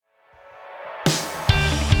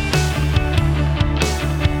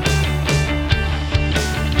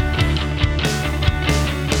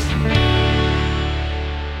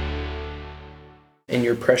in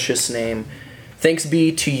your precious name. Thanks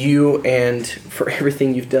be to you and for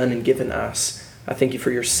everything you've done and given us. I thank you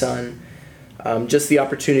for your Son. Just the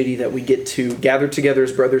opportunity that we get to gather together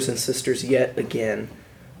as brothers and sisters yet again.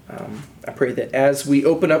 I pray that as we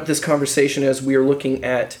open up this conversation, as we are looking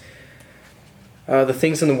at the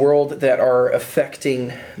things in the world that are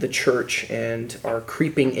affecting the church and are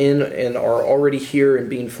creeping in and are already here and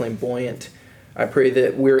being flamboyant, I pray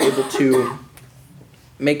that we're able to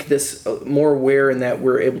make this more aware and that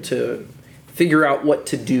we're able to figure out what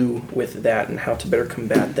to do with that and how to better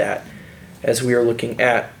combat that as we are looking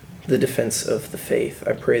at the defense of the faith.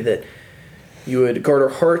 I pray that you would guard our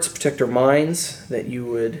hearts, protect our minds, that you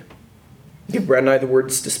would give Brad and I the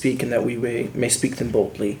words to speak, and that we may speak them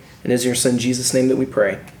boldly. And it is in your Son, Jesus' name, that we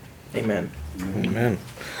pray. Amen. Amen.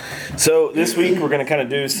 So this week we're going to kind of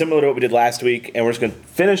do similar to what we did last week, and we're just going to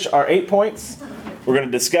finish our 8 points. We're going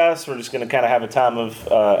to discuss. We're just going to kind of have a time of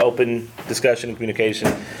open discussion and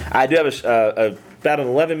communication. I do have about an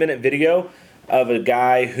 11-minute video of a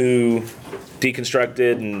guy who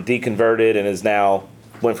deconstructed and deconverted and is now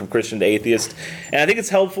went from Christian to atheist. And I think it's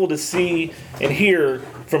helpful to see and hear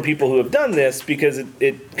from people who have done this because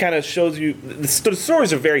it kind of shows you, the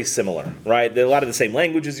stories are very similar, right? A lot of the same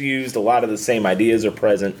language is used, a lot of the same ideas are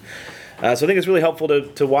present. So I think it's really helpful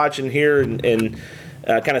to watch and hear and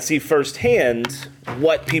kind of see firsthand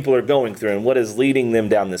what people are going through and what is leading them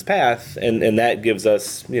down this path. And that gives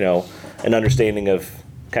us, an understanding of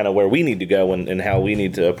kind of where we need to go and how we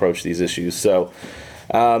need to approach these issues. So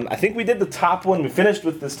I think we did the top one. We finished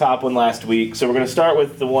with this top one last week. So we're going to start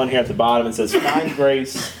with the one here at the bottom. It says, find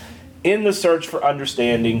grace in the search for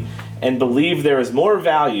understanding and believe there is more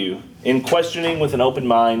value in questioning with an open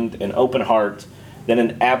mind and open heart than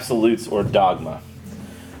in absolutes or dogma.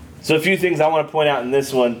 So a few things I want to point out in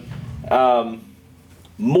this one.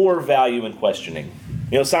 More value in questioning.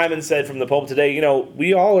 Simon said from the pulpit today,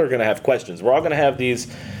 we all are going to have questions. We're all going to have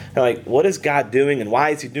these, like, what is God doing and why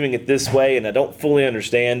is he doing it this way? And I don't fully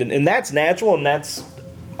understand. And that's natural and that's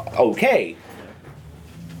okay.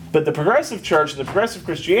 But the progressive church and the progressive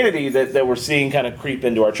Christianity that we're seeing kind of creep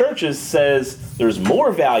into our churches says there's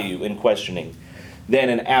more value in questioning than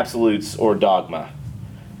in absolutes or dogma.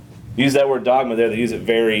 Use that word dogma there. They use it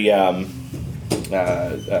very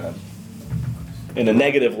in a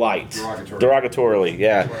negative light. Derogatorily,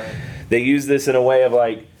 yeah. Right. They use this in a way of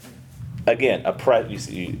like, again, you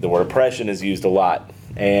see, the word oppression is used a lot.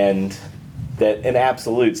 And that in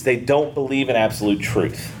absolutes, they don't believe in absolute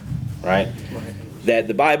truth, right? That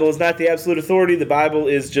the Bible is not the absolute authority. The Bible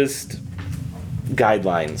is just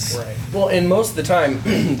guidelines. Right. Well, and most of the time,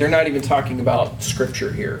 they're not even talking about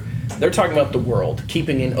Scripture here. They're talking about the world,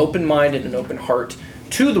 keeping an open mind and an open heart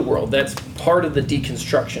to the world. That's part of the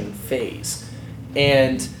deconstruction phase.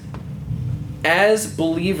 And as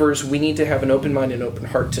believers, we need to have an open mind and open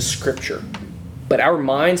heart to Scripture. But our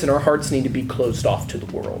minds and our hearts need to be closed off to the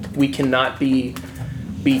world. We cannot be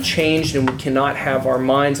changed, and we cannot have our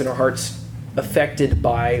minds and our hearts affected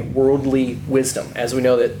by worldly wisdom. As we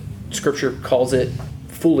know that Scripture calls it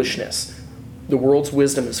foolishness. The world's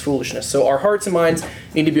wisdom is foolishness. So our hearts and minds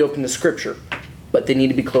need to be open to Scripture, but they need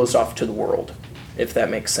to be closed off to the world, if that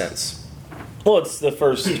makes sense. Well, it's the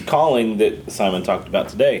first calling that Simon talked about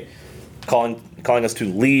today, calling us to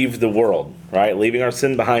leave the world, right? Leaving our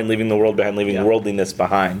sin behind, leaving the world behind, leaving worldliness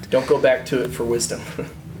behind. Don't go back to it for wisdom.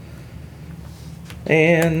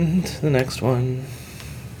 And the next one.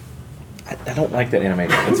 I don't like that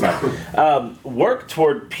animation. It's fine. Work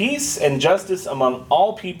toward peace and justice among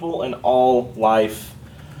all people and all life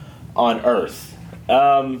on earth.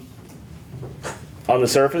 On the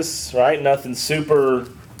surface, right? Nothing super,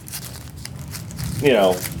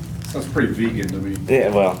 Sounds pretty vegan to me. Yeah,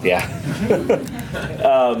 well, yeah.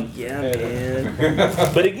 Yeah,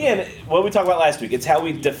 man. But again, what we talked about last week, it's how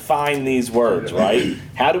we define these words, right?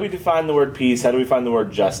 How do we define the word peace? How do we define the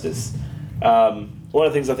word justice? One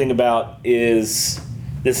of the things I think about is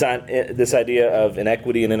this idea of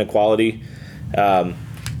inequity and inequality. A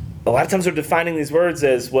lot of times we're defining these words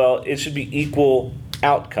as, well, it should be equal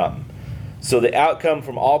outcome. So the outcome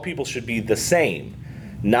from all people should be the same.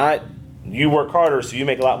 Not you work harder so you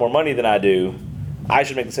make a lot more money than I do. I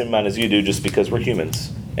should make the same amount as you do just because we're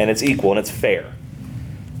humans. And it's equal and it's fair.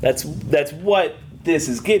 That's what this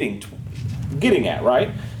is getting at,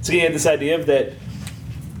 right? So you have this idea of that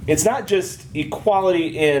it's not just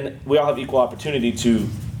equality in we all have equal opportunity to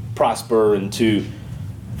prosper and to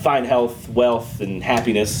find health, wealth, and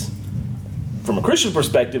happiness. From a Christian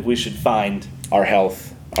perspective, we should find our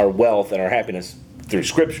health, our wealth, and our happiness through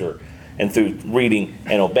Scripture and through reading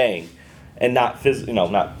and obeying, and not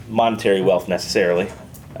not monetary wealth necessarily.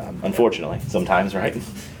 Unfortunately, sometimes, right?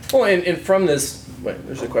 Well, and from this, Wait,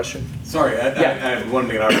 there's a question. Sorry, I want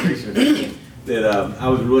to make an observation that I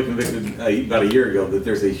was really convicted about a year ago that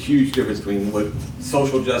there's a huge difference between what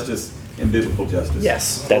social justice and biblical justice.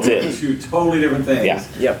 Yes. That's it. Two totally different things. Yeah.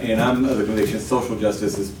 Yep. And I'm of the conviction social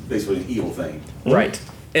justice is basically an evil thing. Right.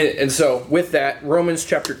 And so with that, Romans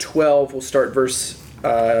chapter 12, we'll start verse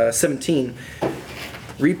 17.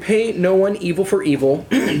 Repay no one evil for evil,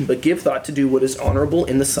 but give thought to do what is honorable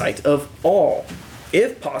in the sight of all.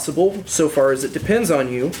 If possible, so far as it depends on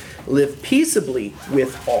you, live peaceably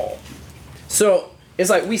with all. So it's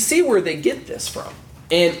like we see where they get this from.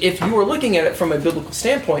 And if you were looking at it from a biblical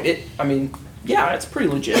standpoint, it's pretty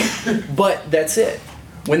legit. But that's it.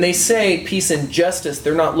 When they say peace and justice,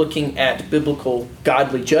 they're not looking at biblical,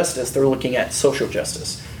 godly justice. They're looking at social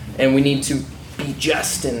justice. And we need to be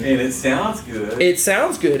just. And it sounds good. It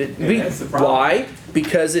sounds good. That's the problem. Why?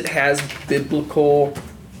 Because it has biblical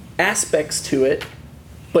aspects to it.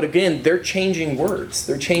 But again, they're changing words.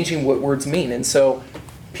 They're changing what words mean. And so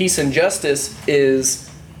peace and justice is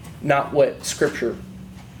not what Scripture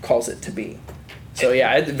calls it to be. So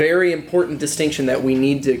yeah, it's a very important distinction that we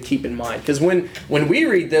need to keep in mind. Because when we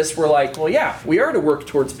read this, we're like, well, yeah, we are to work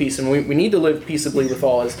towards peace, and we need to live peaceably with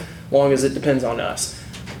all as long as it depends on us.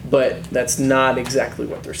 But that's not exactly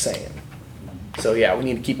what they're saying. So yeah, we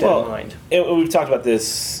need to keep that in mind. We've talked about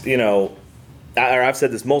this, I've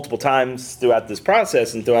said this multiple times throughout this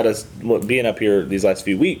process and throughout us being up here these last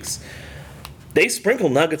few weeks. They sprinkle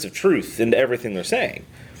nuggets of truth into everything they're saying.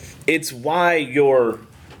 It's why your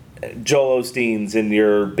Joel Osteens and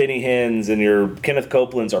your Benny Hinn's and your Kenneth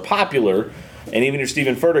Copelands are popular, and even your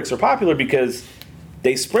Stephen Furticks are popular because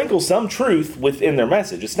they sprinkle some truth within their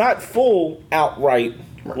message. It's not full, outright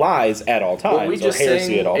lies at all times, we just or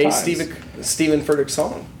heresy at all sang times. a Stephen Furtick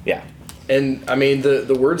song. Yeah. And I mean,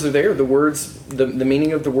 the words are there. The words, the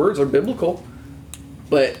meaning of the words are biblical.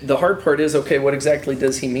 But the hard part is, okay, what exactly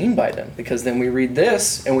does he mean by them? Because then we read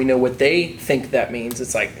this and we know what they think that means.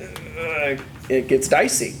 It's like, it gets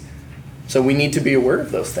dicey. So we need to be aware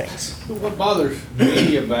of those things. What bothers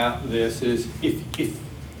me about this is if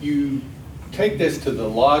you take this to the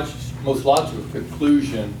most logical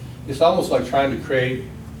conclusion, it's almost like trying to create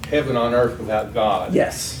heaven on earth without God.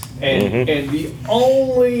 Yes. And the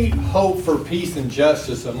only hope for peace and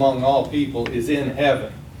justice among all people is in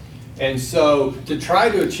heaven. And so to try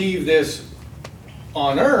to achieve this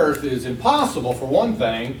on earth is impossible, for one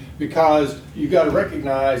thing, because you've got to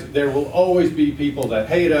recognize there will always be people that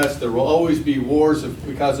hate us. There will always be wars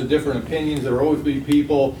because of different opinions. There will always be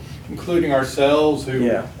people, including ourselves, who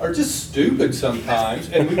are just stupid sometimes.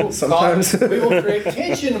 And we will, we will create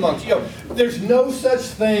tension amongst you. There's no such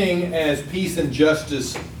thing as peace and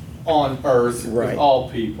justice on earth with all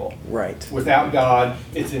people. Right. Without God,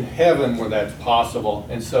 it's in heaven where that's possible.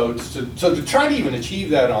 And so to try to even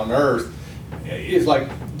achieve that on earth is like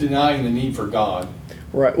denying the need for God.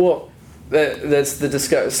 Right. Well, that's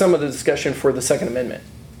some of the discussion for the Second Amendment,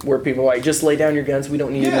 where people are like, just lay down your guns, we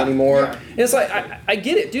don't need them anymore. Yeah. And it's like, I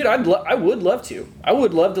get it, dude. I would love to. I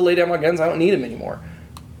would love to lay down my guns. I don't need them anymore.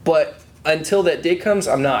 But until that day comes,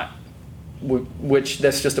 I'm not. Which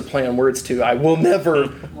that's just a play on words too. I will never.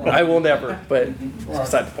 But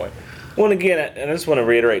beside the point. Well, and again, I just want to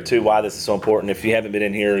reiterate too why this is so important. If you haven't been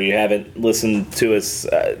in here, or you haven't listened to us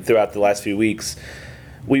throughout the last few weeks,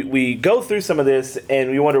 we go through some of this and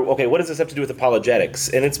we wonder, okay, what does this have to do with apologetics?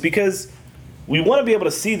 And it's because we want to be able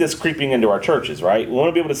to see this creeping into our churches, right? We want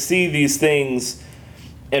to be able to see these things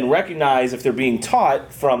and recognize if they're being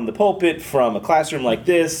taught from the pulpit, from a classroom like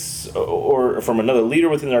this, or from another leader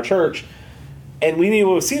within our church. And we need to be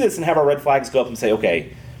able to see this and have our red flags go up and say,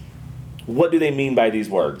 okay, what do they mean by these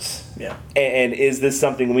words? Yeah. And is this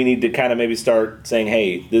something we need to kind of maybe start saying,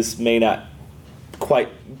 hey, this may not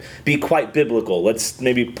be quite biblical. Let's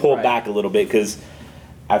maybe pull back a little bit, because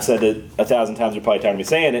I've said it 1,000 times, you're probably tired of me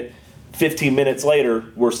saying it. 15 minutes later,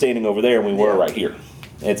 we're standing over there and we were right here.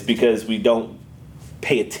 It's because we don't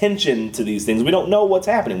pay attention to these things. We don't know what's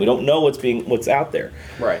happening. We don't know what's out there.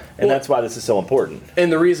 Right. And that's why this is so important.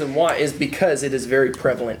 And the reason why is because it is very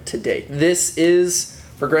prevalent today. This is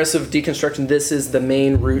progressive deconstruction. This is the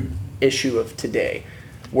main root issue of today.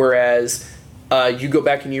 Whereas you go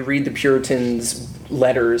back and you read the Puritans'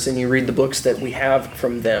 letters and you read the books that we have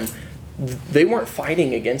from them, they weren't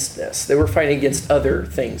fighting against this. They were fighting against other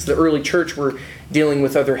things. The early church were dealing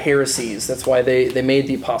with other heresies. That's why they made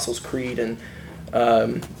the Apostles' Creed, and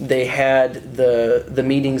they had the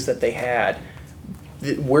meetings that they had.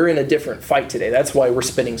 We're in a different fight today. That's why we're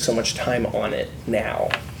spending so much time on it now.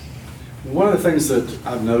 One of the things that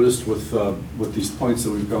I've noticed with these points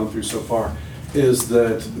that we've gone through so far is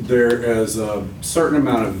that there is a certain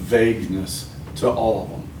amount of vagueness to all of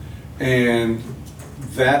them. And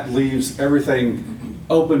that leaves everything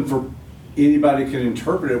open for anybody can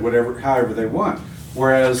interpret it however they want.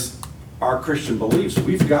 Whereas our Christian beliefs,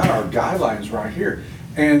 we've got our guidelines right here.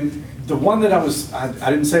 And the one that I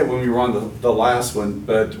didn't say it when we were on the last one,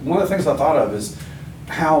 but one of the things I thought of is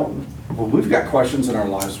how when we've got questions in our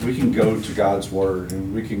lives, we can go to God's Word,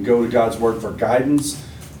 and we can go to God's Word for guidance,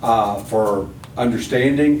 for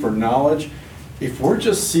understanding, for knowledge. If we're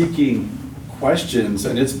just seeking questions,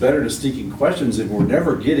 and it's better to seeking questions if we're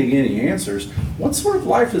never getting any answers, what sort of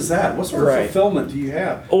life is that? What sort of fulfillment do you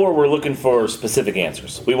have? Or we're looking for specific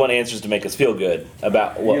answers. We want answers to make us feel good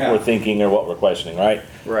about what we're thinking or what we're questioning, right?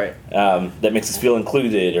 Right. That makes us feel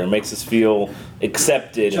included or makes us feel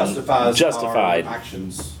accepted. Justified. Our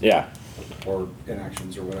actions. Yeah. Or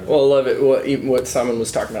inactions or whatever. Well, I love it. What Simon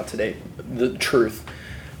was talking about today, the truth.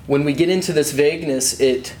 When we get into this vagueness,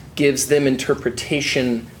 it gives them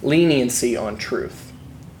interpretation leniency on truth.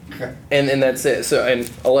 Okay. And that's it. So,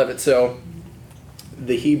 and I love it. So,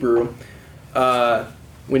 the Hebrew,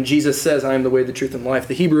 when Jesus says, I am the way, the truth, and life,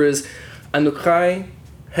 the Hebrew is, Anukai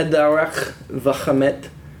hedarach vachamet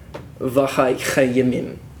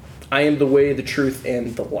vachayimim. I am the way, the truth,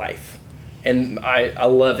 and the life. And I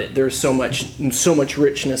love it. There's so much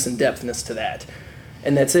richness and depthness to that.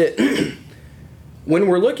 And that's it. When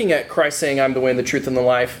we're looking at Christ saying, I'm the way, the truth, and the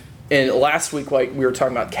life, and last week, like, we were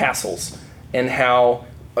talking about castles and how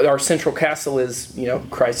our central castle is,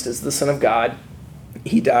 Christ is the Son of God.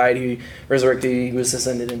 He died, he resurrected, he was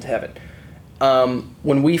ascended into heaven.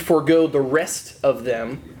 When we forego the rest of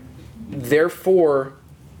them, therefore,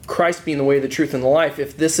 Christ being the way, the truth, and the life,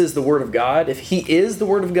 if this is the Word of God, if he is the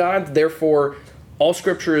Word of God, therefore, all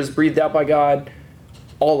Scripture is breathed out by God,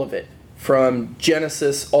 all of it. From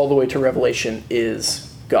Genesis all the way to Revelation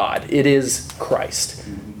is God. It is Christ.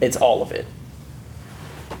 It's all of it.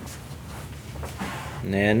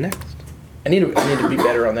 And next. I need to be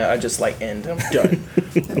better on that. I just end. I'm done.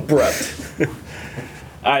 Abrupt.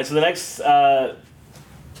 All right, so the next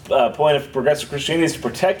point of progressive Christianity is to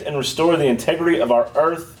protect and restore the integrity of our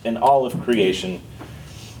earth and all of creation.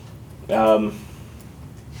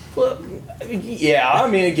 Well,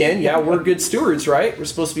 yeah, we're good stewards, right? We're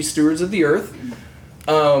supposed to be stewards of the earth.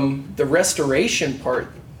 The restoration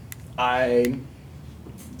part, I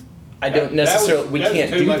don't necessarily. We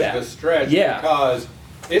can't do that. That's too much of a stretch because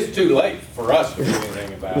it's too late for us to do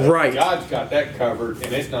anything about it. Right. God's got that covered,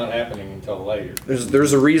 and it's not happening until later.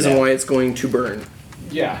 There's a reason why it's going to burn.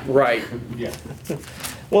 Yeah. Right. Yeah.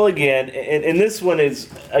 Well, again, and this one is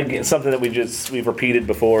again something that we've repeated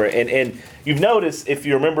before, and you've noticed if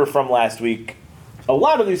you remember from last week, a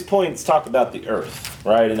lot of these points talk about the earth,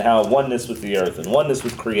 right, and how oneness with the earth and oneness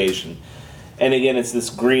with creation, and again, it's this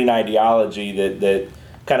green ideology that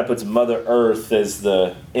kind of puts Mother Earth as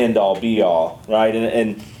the end all be all, right,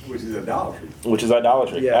 and which is idolatry. Which is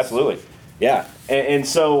idolatry, yes. Absolutely, yeah, and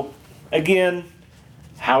so again.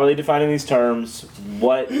 How are they defining these terms?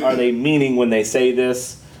 What are they meaning when they say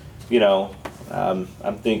this? I'm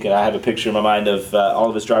thinking, I have a picture in my mind of all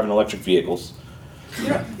of us driving electric vehicles.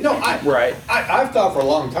 I've thought for a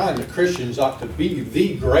long time that Christians ought to be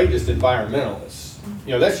the greatest environmentalists.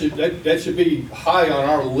 That should be high on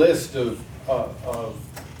our list of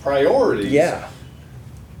priorities. Yeah.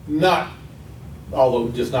 Although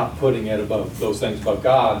just not putting it above those things above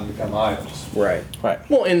God and become idols. Right. Right.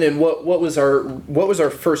 Well, and then what was our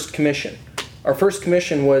first commission? Our first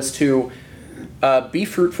commission was to be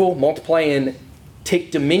fruitful, multiply, and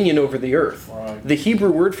take dominion over the earth. Right. The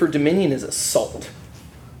Hebrew word for dominion is assault.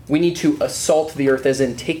 We need to assault the earth, as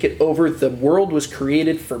in take it over. The world was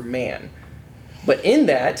created for man. But in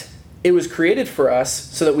that, it was created for us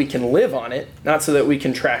so that we can live on it, not so that we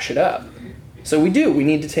can trash it up. So we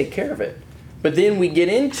need to take care of it. But then we get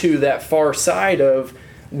into that far side of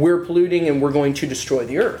we're polluting and we're going to destroy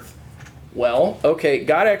the earth. Well, okay,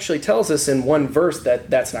 God actually tells us in one verse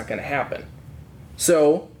that that's not going to happen.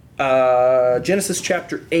 So, Genesis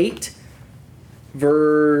chapter 8,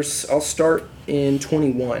 I'll start in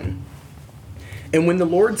 21. And when the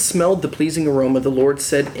Lord smelled the pleasing aroma, the Lord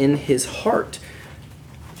said in his heart,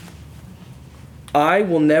 I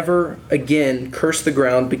will never again curse the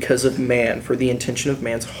ground because of man, for the intention of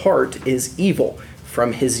man's heart is evil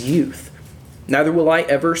from his youth. Neither will I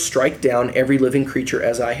ever strike down every living creature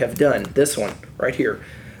as I have done. This one, right here.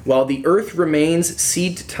 While the earth remains,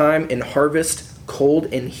 seed time and harvest, cold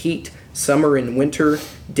and heat, summer and winter,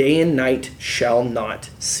 day and night shall not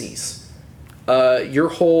cease. Your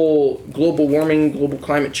whole global warming, global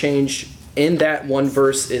climate change, in that one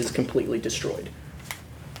verse is completely destroyed.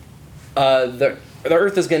 The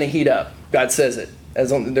earth is going to heat up. God says it.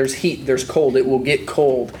 As long as there's heat, there's cold. It will get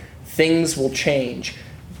cold. Things will change,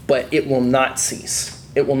 but it will not cease.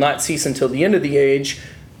 it will not cease until the end of the age,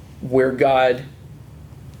 where God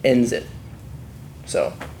ends it.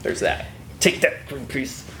 So there's that. Take that,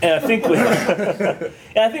 Greenpeace. And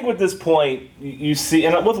I think with this point, you see,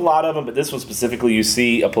 and with a lot of them, but this one specifically, you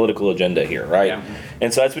see a political agenda here, right? Yeah.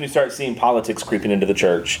 And so that's when you start seeing politics creeping into the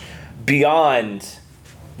church beyond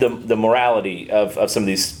the morality of some of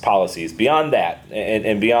these policies, beyond that,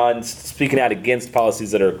 and beyond speaking out against policies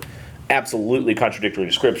that are absolutely contradictory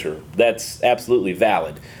to Scripture. That's absolutely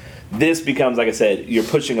valid. This becomes, like I said, you're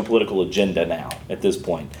pushing a political agenda now at this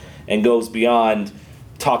point, and goes beyond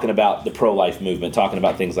talking about the pro-life movement, talking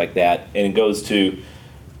about things like that, and it goes to,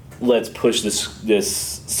 let's push this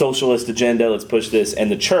socialist agenda, let's push this, and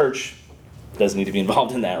the church doesn't need to be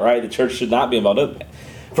involved in that, right? The church should not be involved in that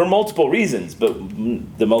for multiple reasons, but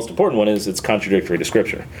the most important one is it's contradictory to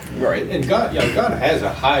Scripture. Right, and God has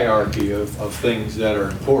a hierarchy of things that are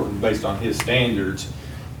important based on His standards,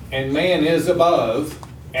 and man is above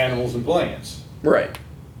animals and plants. Right.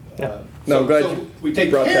 No, I'm glad you we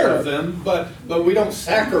take brought care that of up. them, but we don't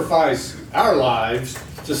sacrifice our lives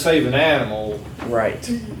to save an animal Right.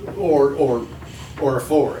 or a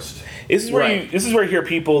forest. This is where Right. this is where you hear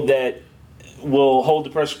people that will hold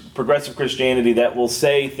to progressive Christianity that will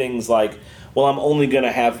say things like, "Well, I'm only going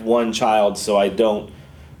to have one child, so I don't,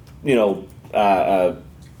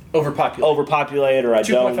 Overpopulated. overpopulate, or I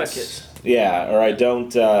 2.5 don't, kids. yeah, or I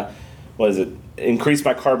don't, increase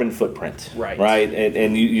my carbon footprint, Right. right?"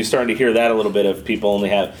 And you're starting to hear that a little bit of people only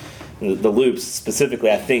have the Loops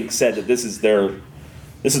specifically. I think said that this is their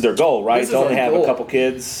goal, right? This is To only our have goal. a couple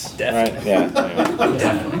kids, Definitely. right?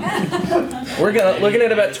 Yeah. We're looking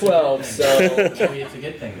at about 12, so It's a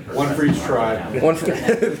good thing. One for each tribe. one for,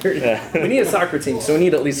 we need a soccer team, so we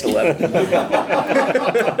need at least 11.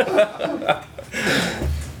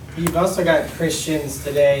 You've also got Christians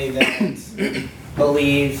today that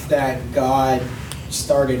believe that God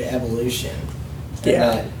started evolution. And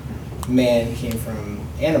Yeah. that man came from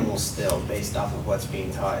animals still, based off of what's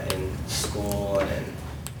being taught in school and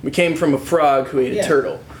We came from a frog who ate a Yeah.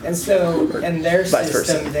 turtle. and so in their Vice versa.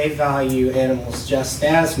 system they value animals just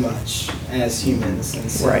as much as humans, and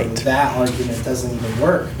so Right. that argument doesn't even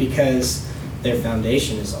work because their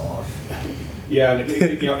foundation is off. Yeah, and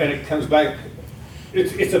it comes back.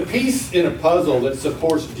 It's a piece in a puzzle that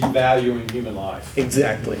supports devaluing human life.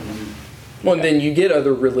 Exactly. Well, and then you get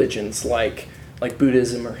other religions like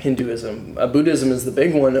Buddhism or Hinduism. Buddhism is the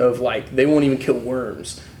big one of like they won't even kill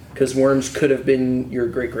worms because worms could have been your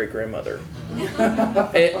great great grandmother. and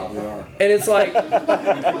it's like I've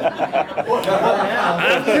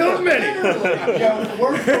killed many. Yeah,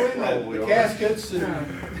 we're doing the caskets and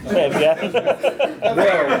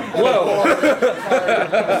Whoa.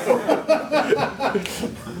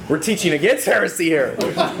 We're teaching against heresy here.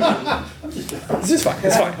 It's just fine.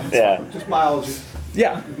 It's fine. Yeah. Just biology.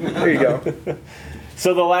 Yeah. There you go.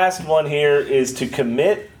 So the last one here is to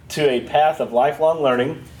commit to a path of lifelong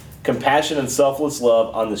learning, compassion, and selfless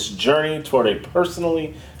love on this journey toward a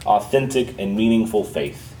personally authentic and meaningful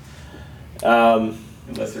faith.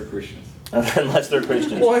 Unless they're Christians. Unless they're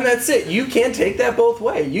Christians. Well, and that's it. You can take that both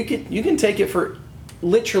ways. You can take it for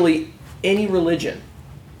literally any religion.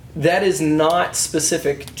 That is not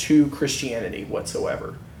specific to Christianity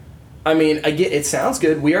whatsoever. I mean, it sounds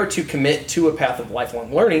good. We are to commit to a path of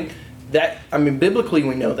lifelong learning. Biblically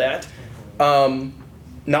we know that.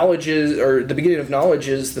 Knowledge is, or the beginning of knowledge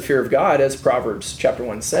is the fear of God, as Proverbs chapter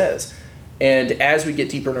 1 says. And as we get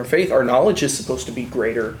deeper in our faith, our knowledge is supposed to be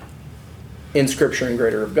greater in Scripture and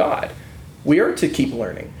greater of God. We are to keep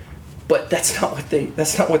learning, but that's not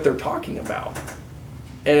what they're talking about,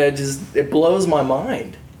 and it blows my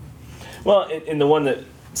mind. Well, and the one that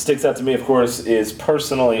sticks out to me, of course, is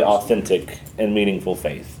personally authentic and meaningful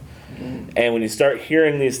faith. And when you start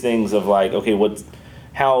hearing these things of like, okay,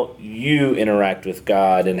 how you interact with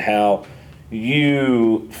God and how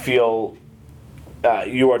you feel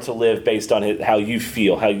you are to live based on how you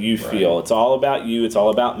feel. It's all about you. It's all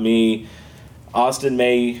about me. Austin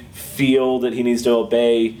may feel that he needs to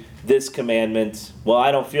obey this commandment. Well,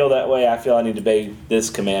 I don't feel that way. I feel I need to obey this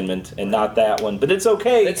commandment and not that one. But it's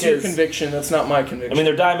okay. That's your 'cause- conviction. That's not my conviction. I mean,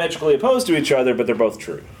 they're diametrically opposed to each other, but they're both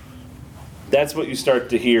true. That's what you start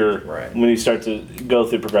to hear Right. when you start to go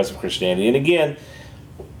through progressive Christianity. And again,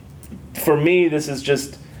 for me, this is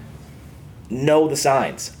just know the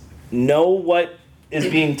signs. Know what is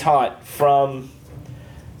being taught from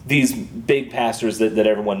these big pastors that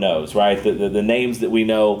everyone knows, right? The names that we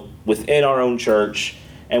know within our own church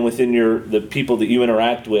and within the people that you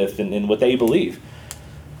interact with and what they believe.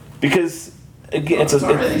 Because, again,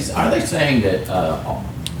 Are they saying that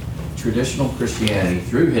traditional Christianity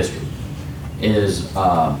through history is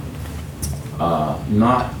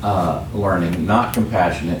not learning, not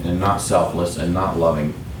compassionate, and not selfless, and not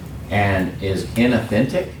loving, and is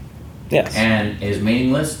inauthentic, Yes. and is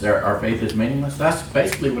meaningless. Our faith is meaningless. That's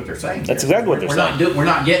basically what they're saying. That's exactly what they're saying. We're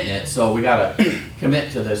not getting it, so we got to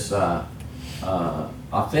commit to this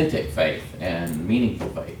authentic faith and meaningful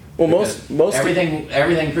faith. Well, Because most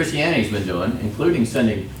everything Christianity's been doing, including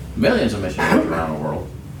sending millions of missionaries around the world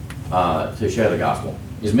to share the gospel,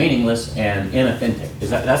 is meaningless and inauthentic.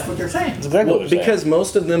 That's what they're saying? That's exactly what well, they're because saying.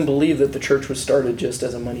 most of them believe that the church was started just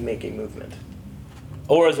as a money-making movement.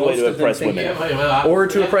 Or as a way most to of them oppress think- women. Or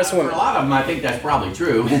to oppress women. For a lot of them, I think that's probably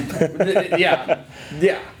true. Yeah,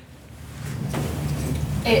 yeah.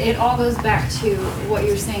 It all goes back to what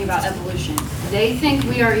you're saying about evolution. They think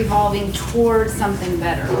we are evolving towards something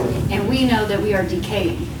better, and we know that we are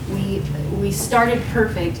decaying. We started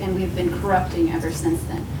perfect, and we've been corrupting ever since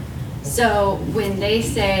then. So when they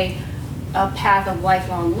say a path of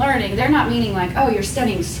lifelong learning, they're not meaning like, oh, you're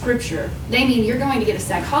studying scripture. They mean you're going to get a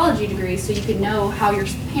psychology degree so you can know how your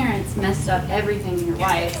parents messed up everything in your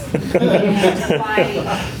life and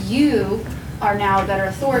why you are now a better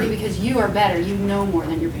authority because you are better. You know more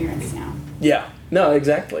than your parents now. Yeah, no,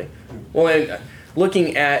 exactly. Well, and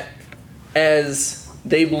looking at, as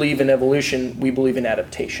they believe in evolution, we believe in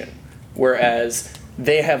adaptation. Whereas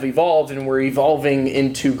they have evolved and we're evolving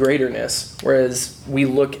into greaterness. Whereas we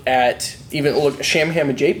look at, Shem, Ham,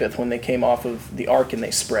 and Japheth, when they came off of the ark and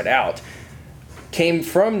they spread out, came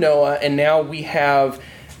from Noah, and now we have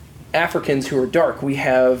Africans who are dark, we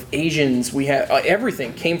have Asians, we have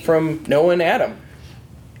everything came from Noah and Adam.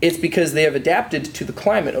 It's because they have adapted to the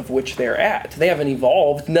climate of which they're at. They haven't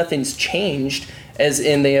evolved, nothing's changed, as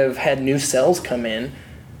in they have had new cells come in.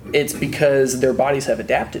 It's because their bodies have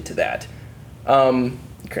adapted to that.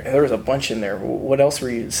 There was a bunch in there. What else were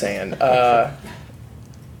you saying?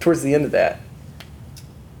 Towards the end of that.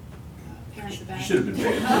 Parents are You bad. should have been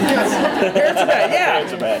banned. Parents are bad, yeah.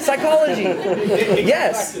 Parents are bad. Psychology.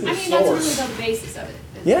 Yes. I mean, that's really the basis of it.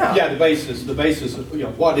 Yeah. Yeah, the basis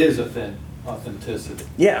of, what is authenticity?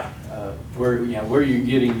 Yeah. Where are you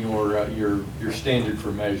getting your standard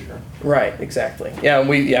for measure? Right, exactly.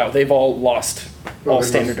 Yeah, they've all lost Well, all they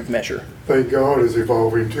standard must- of measure. Thank God is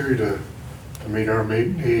evolving too to meet our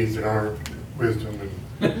needs and our wisdom.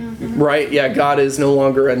 And Right, yeah, God is no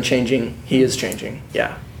longer unchanging. He is changing.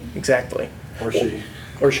 Yeah, exactly. Or she.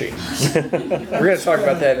 Or she. We're going to talk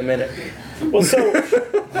about that in a minute. Well, so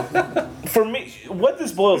for me, what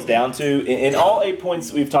this boils down to, in all 8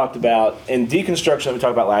 points we've talked about, and deconstruction that we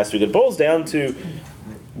talked about last week, it boils down to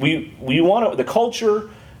the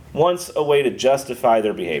culture wants a way to justify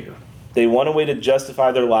their behavior. They want a way to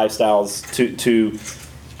justify their lifestyles to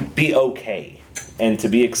be okay and to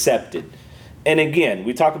be accepted. And again,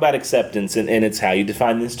 we talk about acceptance, and it's how you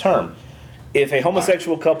define this term. If a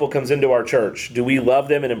homosexual couple comes into our church, do we love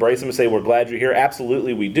them and embrace them and say, we're glad you're here?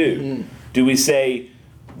 Absolutely, we do. Do we say,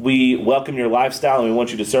 we welcome your lifestyle and we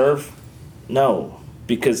want you to serve? No,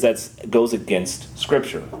 because that goes against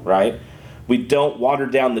Scripture, right? We don't water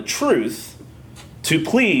down the truth to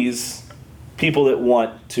please people that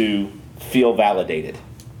want to feel validated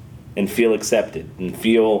and feel accepted and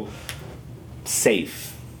feel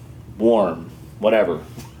safe, warm, whatever.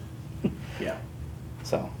 Yeah.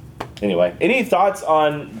 So, anyway, any thoughts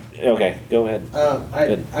on? Okay, go ahead.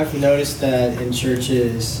 Good. I've noticed that in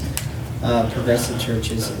churches, progressive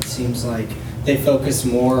churches, it seems like they focus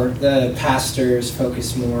more, the pastors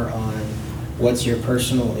focus more on what's your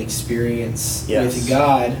personal experience Yes. with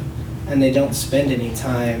God, and they don't spend any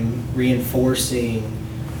time reinforcing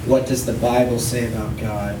what does the Bible say about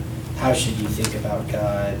God, how should you think about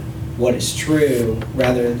God, what is true,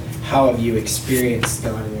 rather how have you experienced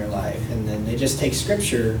God in your life. And then they just take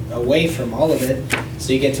Scripture away from all of it,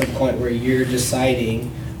 so you get to a point where you're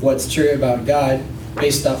deciding what's true about God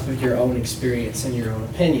based off of your own experience and your own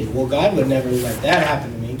opinion. Well, God would never let that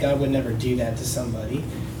happen to me. God would never do that to somebody.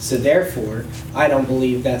 So therefore, I don't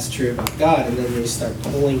believe that's true about God. And then they start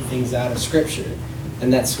pulling things out of Scripture.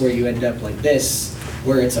 And that's where you end up like this,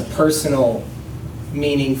 where it's a personal,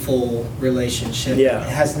 meaningful relationship. Yeah. It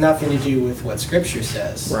has nothing to do with what Scripture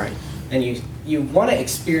says. Right. And you want to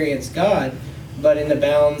experience God, but in the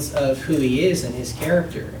bounds of who He is and His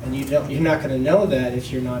character. And you're not going to know that if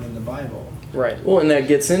you're not in the Bible. Right. Well, and that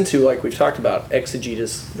gets into, like we've talked about,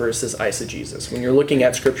 exegesis versus eisegesis. When you're looking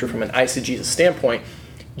at Scripture from an eisegesis standpoint,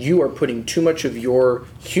 you are putting too much of your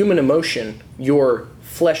human emotion, your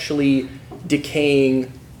fleshly,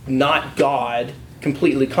 decaying, not God,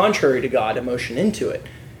 completely contrary to God emotion into it.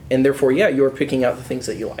 And therefore, yeah, you're picking out the things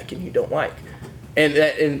that you like and you don't like.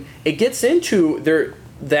 And it gets into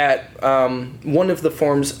that one of the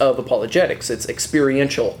forms of apologetics. It's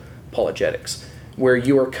experiential apologetics, where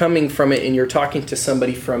you are coming from it and you're talking to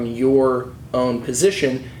somebody from your own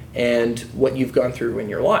position and what you've gone through in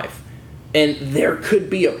your life. And there could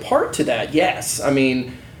be a part to that, yes. I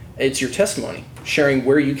mean, it's your testimony, sharing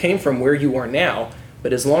where you came from, where you are now.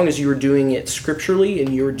 But as long as you're doing it scripturally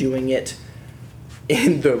and you're doing it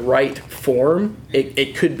in the right form,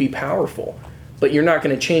 it could be powerful. But you're not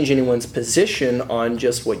going to change anyone's position on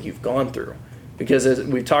just what you've gone through. Because as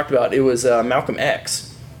we've talked about, it was Malcolm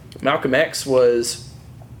X. Malcolm X was,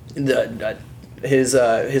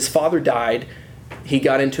 his father died. He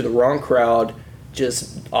got into the wrong crowd,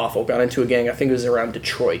 just awful. Got into a gang, I think it was around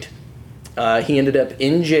Detroit. He ended up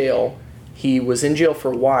in jail. He was in jail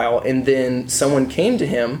for a while, and then someone came to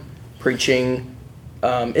him preaching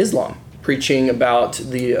Islam, preaching about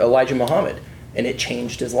the Elijah Muhammad, and it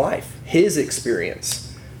changed his life, his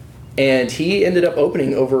experience. And he ended up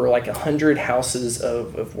opening over like 100 houses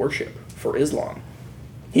of worship for Islam.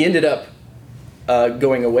 He ended up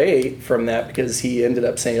going away from that because he ended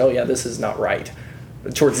up saying, oh yeah, this is not right,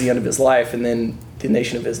 towards the end of his life, and then the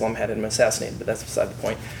Nation of Islam had him assassinated, but that's beside the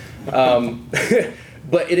point.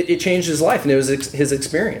 But it changed his life, and it was his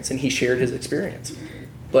experience, and he shared his experience.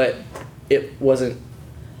 But it wasn't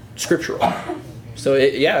scriptural. So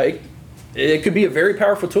it could be a very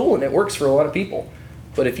powerful tool, and it works for a lot of people,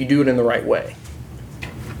 but if you do it in the right way.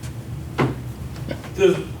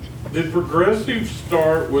 Did progressive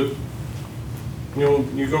start with,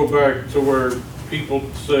 you go back to where people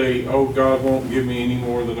say, oh, God won't give me any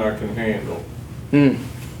more than I can handle.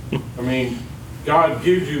 I mean, God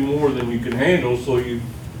gives you more than you can handle, so you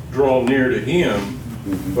draw near to Him.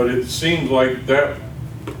 But it seems like that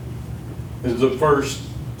is the first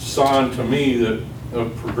sign to me that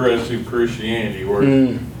of progressive Christianity, where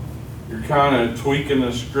you're kind of tweaking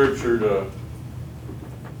the scripture to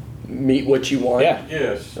meet what you want. Yeah.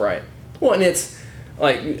 Yes. Right. Well, and it's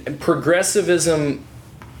like progressivism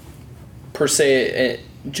per se,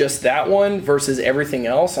 just that one versus everything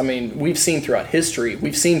else. I mean, we've seen throughout history,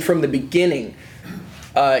 we've seen from the beginning,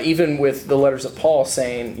 even with the letters of Paul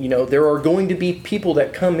saying, there are going to be people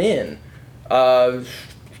that come in.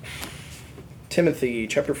 Timothy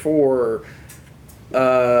chapter 4,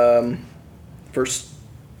 verse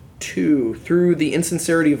 2, through the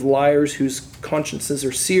insincerity of liars whose consciences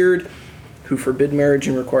are seared, who forbid marriage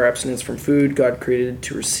and require abstinence from food God created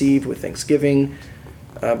to receive with thanksgiving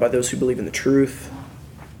by those who believe in the truth.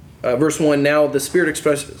 Verse 1, now the Spirit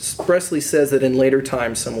expressly says that in later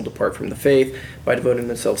times some will depart from the faith by devoting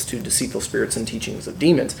themselves to deceitful spirits and teachings of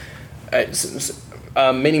demons.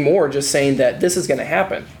 Many more just saying that this is going to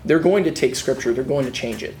happen. They're going to take Scripture, they're going to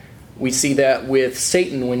change it. We see that with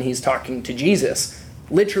Satan when he's talking to Jesus,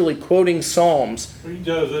 literally quoting Psalms. He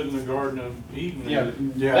does it in the Garden of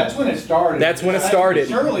Eden. Yeah. That's when it started. That's when it started.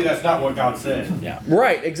 Surely that's not what God said. Yeah.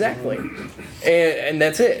 Right, exactly. And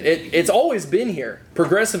that's it. It's always been here.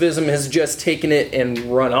 Progressivism has just taken it and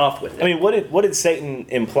run off with it. I mean, what did Satan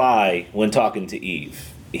imply when talking to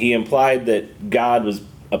Eve? He implied that God was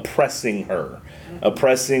oppressing her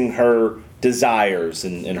desires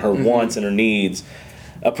and her wants and her needs,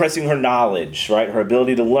 oppressing her knowledge, right? Her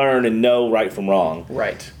ability to learn and know right from wrong.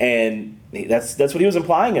 Right. And that's what he was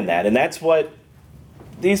implying in that. And that's what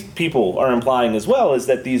these people are implying as well, is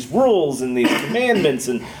that these rules and these commandments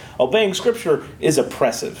and obeying Scripture is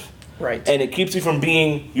oppressive. Right. And it keeps you from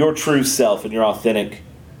being your true self and your authentic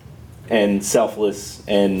and selfless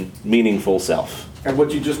and meaningful self. And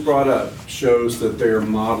what you just brought up shows that they're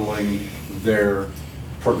modeling their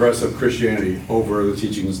progressive Christianity over the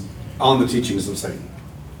teachings of Satan.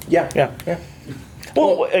 Yeah.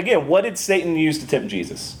 Well, again, what did Satan use to tempt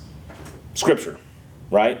Jesus? Scripture,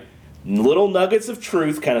 right? Little nuggets of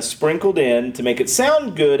truth kind of sprinkled in to make it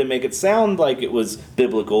sound good and make it sound like it was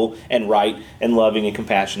biblical and right and loving and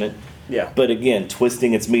compassionate. Yeah. But again,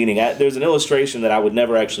 twisting its meaning. There's an illustration that I would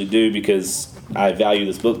never actually do because I value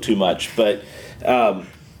this book too much. But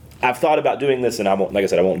I've thought about doing this, and I won't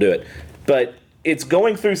do it. But it's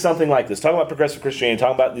going through something like this, talking about progressive Christianity,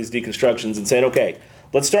 talking about these deconstructions, and saying, okay,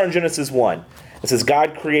 let's start in Genesis 1. It says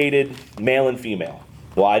God created male and female.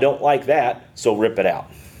 Well, I don't like that, so rip it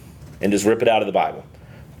out. And just rip it out of the Bible.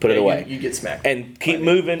 Put it away. You get smacked. And keep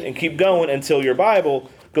moving and keep going until your Bible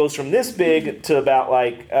goes from this big to about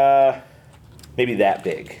like maybe that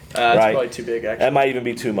big. That's right? probably too big, actually. That might even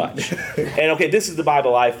be too much. And okay, this is the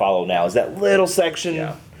Bible I follow now. Is that little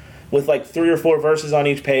section with like 3 or 4 verses on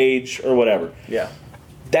each page or whatever. Yeah.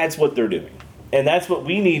 That's what they're doing. And that's what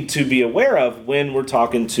we need to be aware of when we're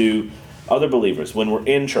talking to other believers, when we're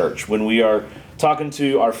in church, when we are talking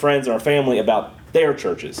to our friends and our family about their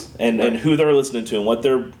churches and who they're listening to and what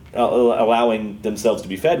they're allowing themselves to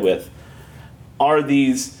be fed with. Are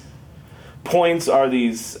these points are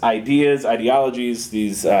these ideas, ideologies,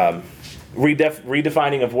 these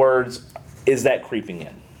redefining of words. Is that creeping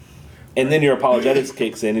in? And then your apologetics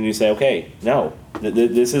kicks in and you say, okay, no,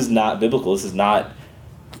 this is not biblical. This is not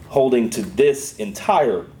holding to this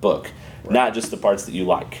entire book, not just the parts that you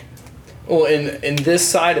like. Well, in this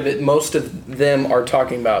side of it, most of them are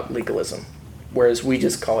talking about legalism, whereas we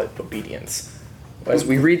just call it obedience. As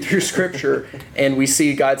we read through Scripture and we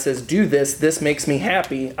see God says, do this, this makes me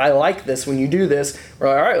happy, I like this when you do this, we're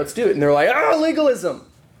like, all right, let's do it. And they're like, legalism.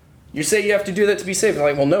 You say you have to do that to be saved. They're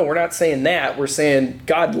like, well, no, we're not saying that. We're saying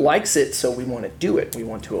God likes it, so we want to do it. We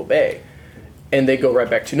want to obey. And they go right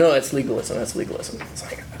back to, no, that's legalism. That's legalism. It's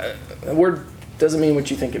like, the word doesn't mean what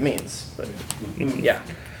you think it means. But yeah.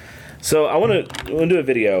 So I want to do a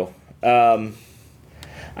video. I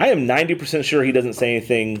am 90% sure he doesn't say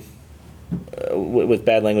anything with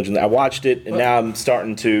bad language. And I watched it, and now I'm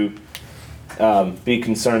starting to be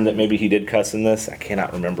concerned that maybe he did cuss in this. I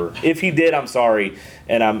cannot remember. If he did, I'm sorry,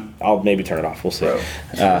 and I'll maybe turn it off. We'll see. Bro,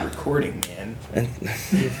 it's recording, man.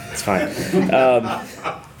 It's fine.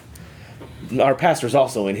 Our pastor's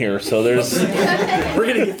also in here, so there's. We're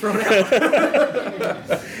gonna get thrown out.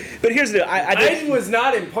 But here's the deal. I was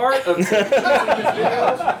not in part of.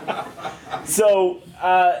 So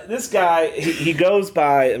this guy, he goes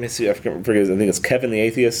by. Let me see. I forget. I think it's Kevin the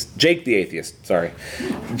Atheist. Jake the Atheist. Sorry,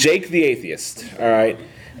 Jake the Atheist. All right,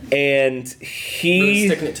 and he Really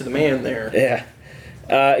sticking it to the man there. Yeah,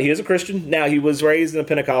 he is a Christian. Now he was raised in a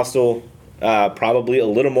Pentecostal, probably a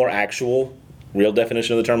little more actual, real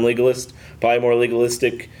definition of the term legalist, probably more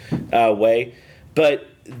legalistic way. But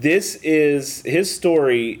this is his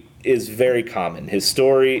story. Is very common. His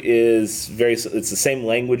story is it's the same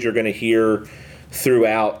language you're going to hear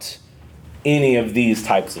throughout any of these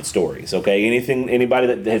types of stories, okay? Anybody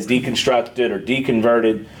that has deconstructed or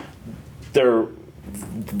deconverted, their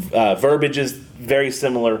verbiage is very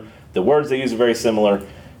similar, the words they use are very similar,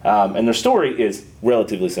 and their story is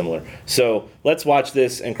relatively similar. So let's watch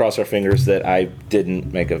this and cross our fingers that I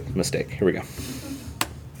didn't make a mistake. Here we go.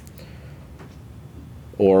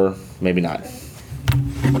 Or maybe not.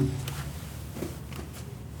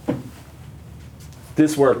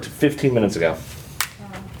 This worked 15 minutes ago.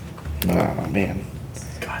 Oh, man.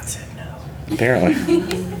 God said no. Apparently.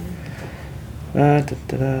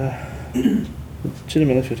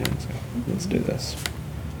 Legitimately 15 minutes ago. Let's do this.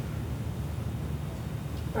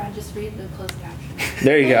 Brad, just read the closed caption.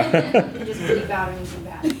 There you go. Just bleep out anything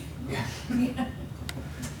bad.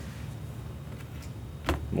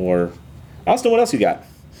 More. Austin, what else you got?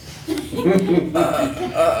 Tell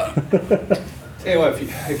you what, if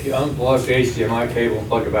you unplug the HDMI cable and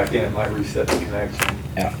plug it back in, it might reset the connection.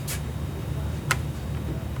 Yeah.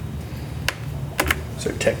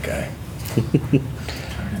 So tech guy.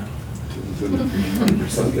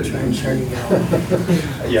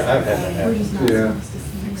 Yeah, I've had that happen. Yeah.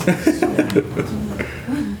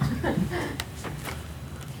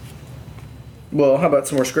 Well, how about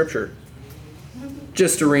some more scripture?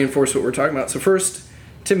 Just to reinforce what we're talking about. So 1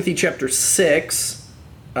 Timothy chapter 6,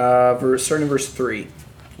 starting in verse 3.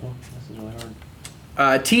 Oh, this is really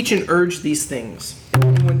hard. Teach and urge these things. If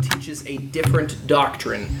anyone teaches a different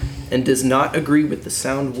doctrine and does not agree with the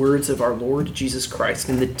sound words of our Lord Jesus Christ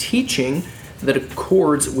and the teaching that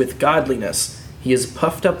accords with godliness, he is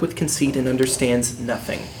puffed up with conceit and understands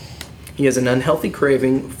nothing. He has an unhealthy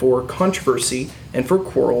craving for controversy and for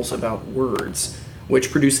quarrels about words,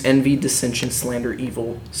 which produce envy, dissension, slander,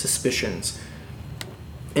 evil suspicions,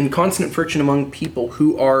 and constant friction among people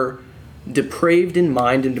who are depraved in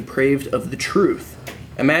mind and depraved of the truth,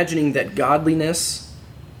 imagining that godliness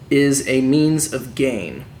is a means of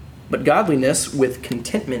gain. But godliness with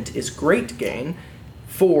contentment is great gain,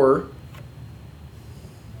 for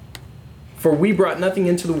we brought nothing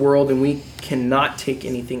into the world, and we cannot take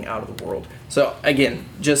anything out of the world. So again,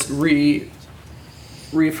 just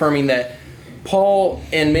reaffirming that Paul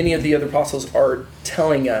and many of the other apostles are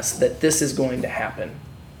telling us that this is going to happen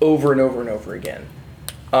over and over and over again.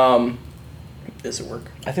 Does it work?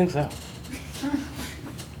 I think so.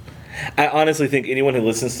 I honestly think anyone who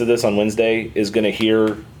listens to this on Wednesday is going to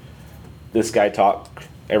hear this guy talk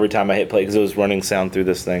every time I hit play because it was running sound through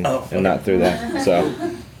this thing and not through that. So,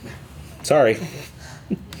 sorry.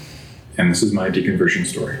 And this is my deconversion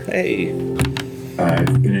story. Hey.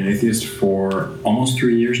 I've been an atheist for almost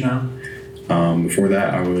 3 years now. Before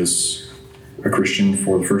that, I was a Christian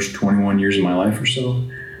for the first 21 years of my life or so.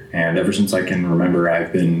 And ever since I can remember,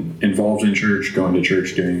 I've been involved in church, going to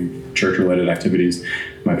church, doing church-related activities.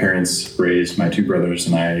 My parents raised my two brothers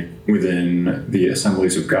and I within the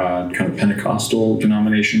Assemblies of God, kind of Pentecostal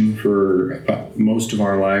denomination for about most of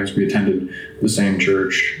our lives. We attended the same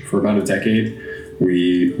church for about a decade.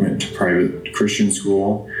 We went to private Christian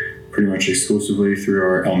school pretty much exclusively through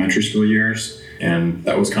our elementary school years. And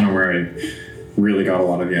that was kind of where I really got a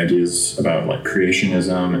lot of the ideas about like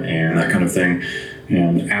creationism and that kind of thing.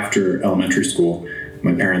 And after elementary school,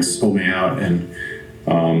 my parents pulled me out and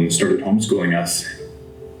started homeschooling us.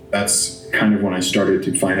 That's kind of when I started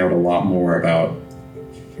to find out a lot more about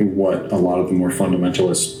what a lot of the more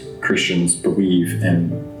fundamentalist Christians believe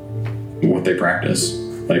and what they practice.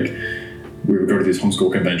 Like, we would go to these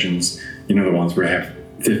homeschool conventions, you know, the ones where I have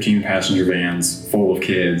 15 passenger vans full of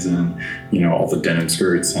kids and, you know, all the denim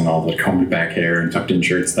skirts and all the combed back hair and tucked in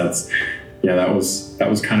shirts. That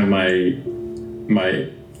was kind of my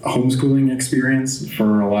homeschooling experience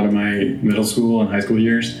for a lot of my middle school and high school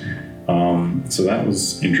years. So that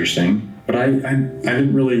was interesting, but I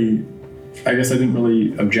didn't really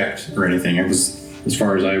object or anything. It was, as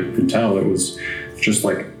far as I could tell, it was just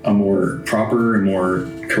like a more proper and more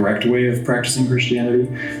correct way of practicing Christianity.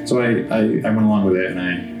 So I went along with it,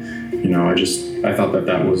 and I thought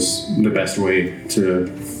that was the best way to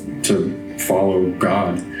follow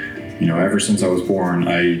God. You know, ever since I was born,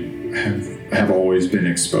 I have always been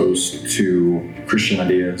exposed to Christian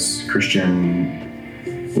ideas, Christian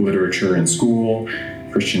literature in school,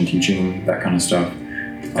 Christian teaching, that kind of stuff.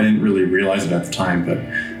 I didn't really realize it at the time, but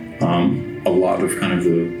a lot of kind of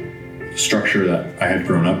the structure that I had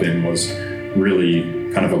grown up in was really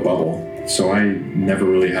kind of a bubble. So I never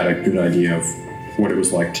really had a good idea of what it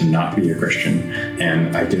was like to not be a Christian.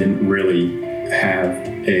 And I didn't really have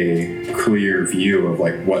a clear view of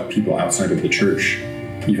like what people outside of the church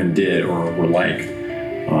even did or were like.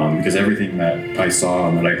 Because everything that I saw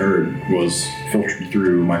and that I heard was filtered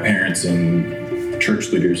through my parents and church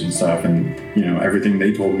leaders and stuff. And, you know, everything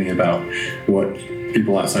they told me about what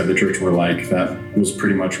people outside the church were like, that was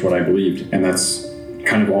pretty much what I believed. And that's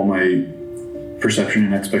kind of all my perception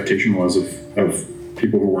and expectation was of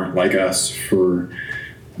people who weren't like us for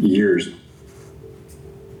years.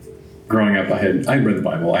 Growing up, I had read the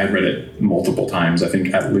Bible. I had read it multiple times, I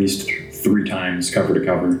think at least 3 times, cover to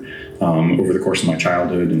cover, over the course of my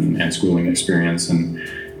childhood and schooling experience. And,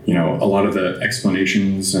 you know, a lot of the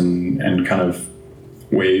explanations and kind of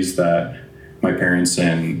ways that my parents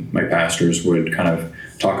and my pastors would kind of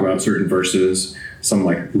talk about certain verses, some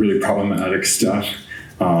like really problematic stuff.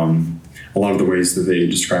 A lot of the ways that they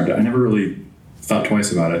described it, I never really thought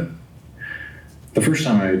twice about it. The first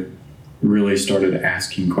time I really started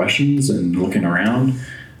asking questions and looking around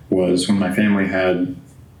was when my family had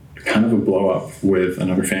kind of a blow up with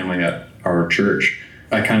another family at our church.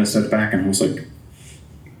 I kind of stepped back and was like,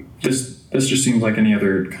 this just seems like any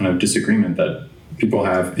other kind of disagreement that people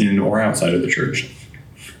have in or outside of the church.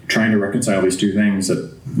 Trying to reconcile these two things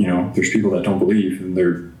that, you know, there's people that don't believe and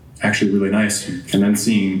they're actually really nice. And then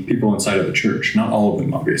seeing people inside of the church, not all of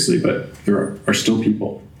them obviously, but there are still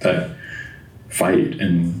people that fight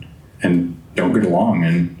and don't get along.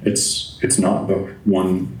 And it's not the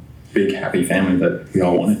one big happy family that we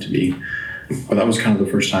all want it to be. But that was kind of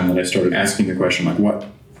the first time that I started asking the question, like, what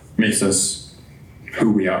makes us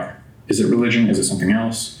who we are? Is it religion? Is it something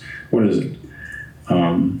else? What is it?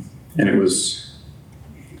 And it was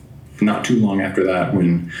not too long after that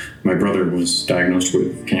when my brother was diagnosed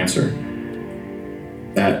with cancer.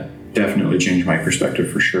 That definitely changed my perspective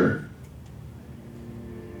for sure.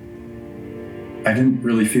 I didn't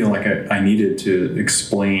really feel like I needed to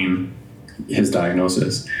explain his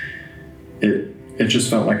diagnosis. It just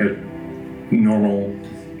felt like a normal,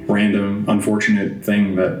 random, unfortunate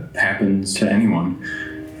thing that happens to anyone.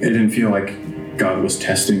 It didn't feel like God was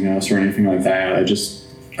testing us or anything like that.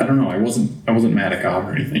 I don't know, I wasn't mad at God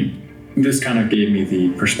or anything. This kind of gave me the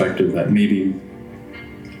perspective that maybe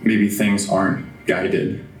things aren't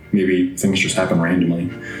guided. Maybe things just happen randomly.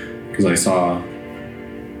 Because I saw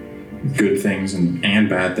good things and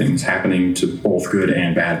bad things happening to both good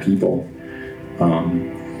and bad people.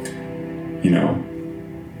 You know,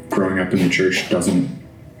 growing up in the church doesn't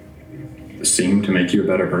seem to make you a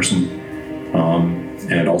better person.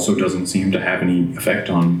 And it also doesn't seem to have any effect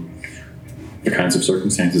on the kinds of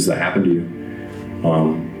circumstances that happen to you.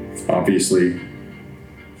 Obviously,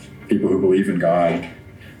 people who believe in God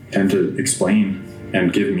tend to explain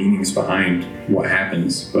and give meanings behind what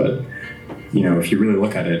happens. But, you know, if you really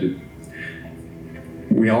look at it,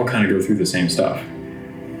 we all kind of go through the same stuff.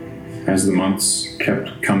 As the months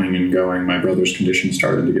kept coming and going, my brother's condition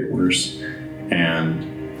started to get worse. And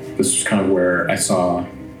this was kind of where I saw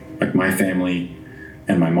like my family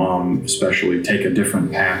and my mom especially take a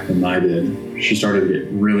different path than I did. She started to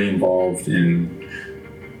get really involved in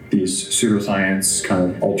these pseudoscience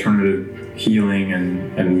kind of alternative healing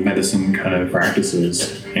and medicine kind of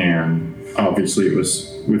practices. And obviously it was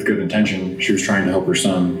with good intention. She was trying to help her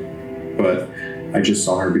son, but I just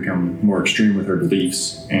saw her become more extreme with her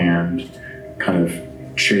beliefs and kind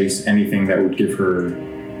of chase anything that would give her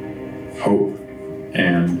hope.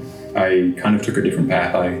 And I kind of took a different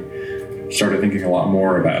path. I started thinking a lot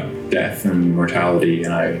more about death and mortality,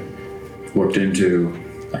 and I looked into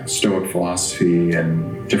like Stoic philosophy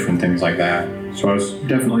and different things like that. So I was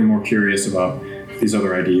definitely more curious about these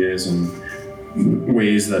other ideas and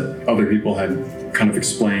ways that other people had kind of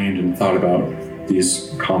explained and thought about these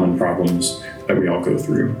common problems that we all go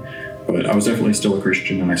through. But I was definitely still a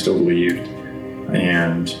Christian, and I still believed.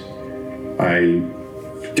 And I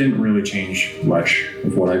didn't really change much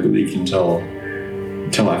of what I believed until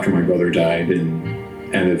after my brother died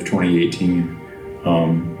in end of 2018.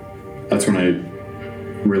 That's when I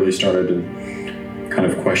really started to kind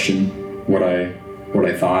of question what I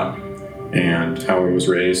thought and how I was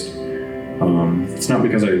raised. It's not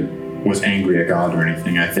because I was angry at God or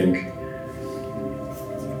anything. I think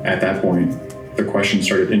at that point the question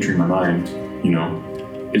started entering my mind,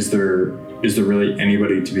 is there really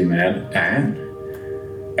anybody to be mad at?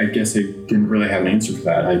 I guess I didn't really have an answer for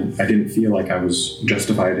that. I didn't feel like I was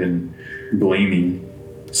justified in blaming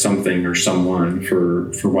something or someone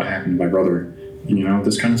for what happened to my brother.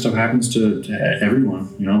 This kind of stuff happens to everyone,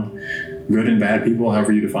 good and bad people,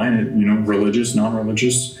 however you define it, religious,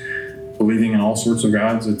 non-religious, believing in all sorts of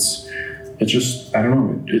gods. It's just, I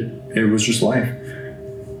don't know, it was just life.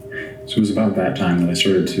 So it was about that time that I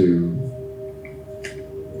started to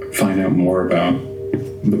find out more about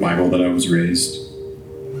the Bible that I was raised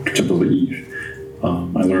to believe.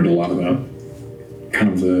 I learned a lot about kind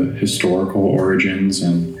of the historical origins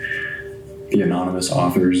and the anonymous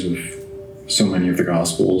authors of so many of the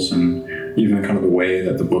Gospels, and even kind of the way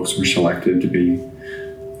that the books were selected to be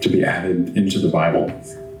added into the Bible.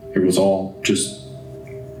 It was all just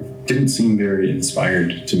didn't seem very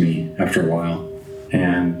inspired to me after a while.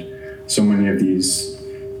 And so many of these,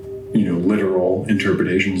 literal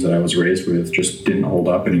interpretations that I was raised with just didn't hold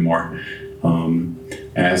up anymore.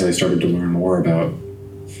 As I started to learn more about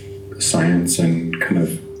science and kind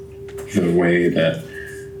of the way that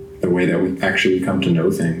we actually come to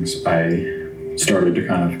know things, I started to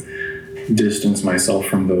kind of distance myself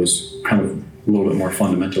from those kind of a little bit more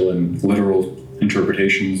fundamental and literal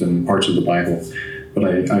interpretations and parts of the Bible.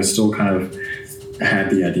 But I still kind of had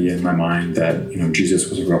the idea in my mind that, Jesus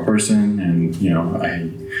was a real person, and,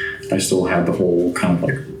 I still had the whole kind of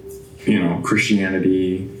like,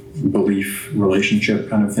 Christianity belief relationship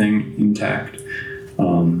kind of thing intact,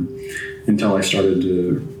 until I started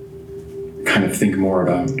to kind of think more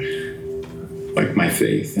about like my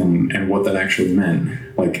faith and what that actually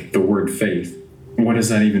meant. Like the word faith, what does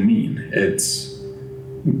that even mean? It's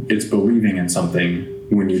believing in something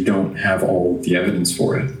when you don't have all the evidence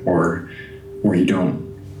for it, or you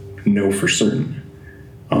don't know for certain.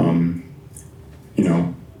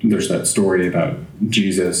 There's that story about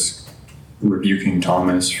Jesus rebuking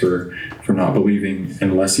Thomas for not believing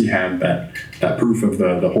unless he had that proof of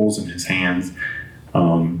the holes in his hands.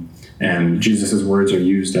 And Jesus's words are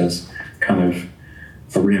used as kind of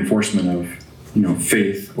a reinforcement of,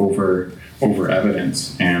 faith over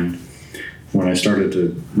evidence. And when I started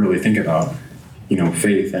to really think about,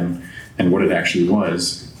 faith and what it actually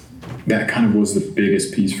was, that kind of was the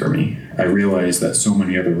biggest piece for me. I realized that so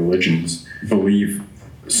many other religions believe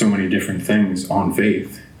so many different things on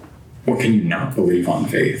faith. What can you not believe on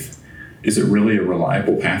faith? Is it really a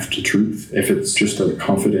reliable path to truth if it's just a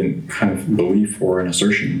confident kind of belief or an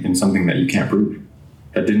assertion in something that you can't prove?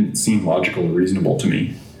 That didn't seem logical or reasonable to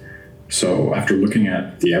me. So after looking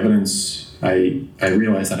at the evidence, I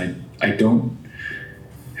realized that I don't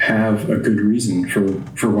have a good reason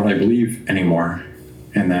for what I believe anymore,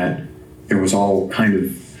 and that it was all kind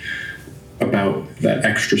of about that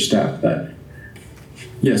extra step that,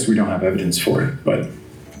 yes, we don't have evidence for it, but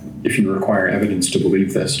if you require evidence to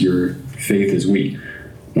believe this, your faith is weak.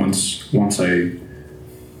 Once I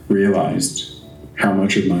realized how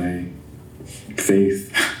much of my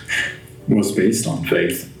faith was based on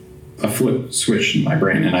faith, a flip switched in my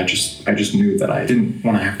brain, and I just knew that I didn't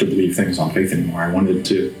want to have to believe things on faith anymore. I wanted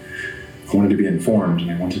to be informed,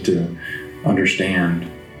 and I wanted to understand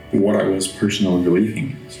what I was personally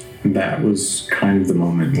believing. That was kind of the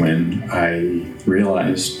moment when I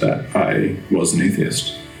realized that I was an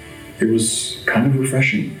atheist. It was kind of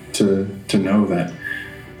refreshing to know that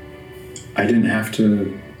I didn't have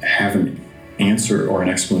to have an answer or an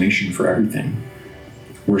explanation for everything.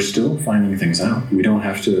 We're still finding things out. We don't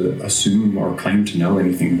have to assume or claim to know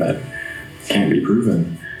anything that can't be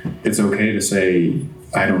proven. It's okay to say,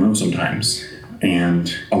 I don't know sometimes.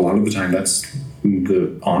 And a lot of the time that's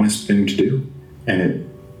the honest thing to do. And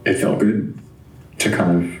it felt good to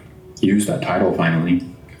kind of use that title finally.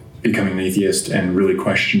 Becoming an atheist and really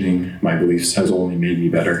questioning my beliefs has only made me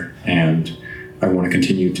better. And I want to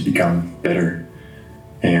continue to become better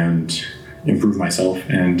and improve myself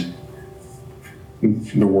and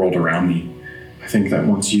the world around me. I think that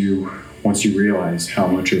once you realize how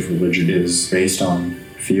much of religion is based on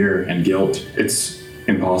fear and guilt, it's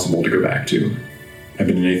impossible to go back to. I've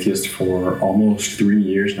been an atheist for almost 3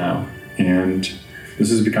 years now, and this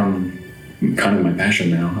has become kind of my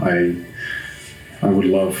passion now. I would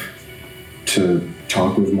love to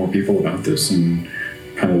talk with more people about this and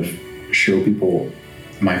kind of show people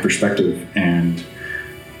my perspective and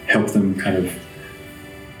help them kind of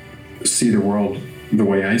see the world the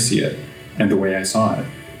way I see it and the way I saw it.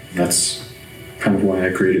 That's kind of why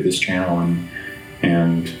I created this channel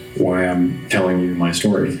and why I'm telling you my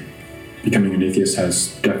story. Becoming an atheist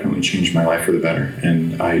has definitely changed my life for the better,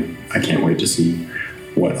 and I can't wait to see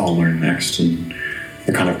what I'll learn next and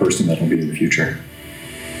the kind of person that I'll be in the future.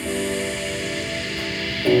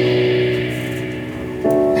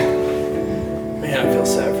 Man, I feel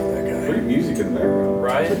sad for that guy. Pretty music in the background.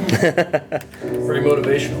 Right? Very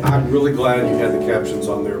motivational. I'm really glad you had the captions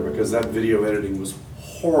on there because that video editing was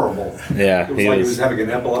horrible. Yeah, It was like he was having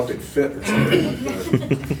an epileptic fit or something like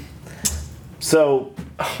that. So,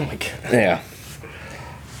 Oh my god. yeah.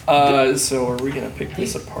 So are we gonna pick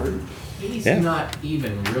this apart? He's Yeah. not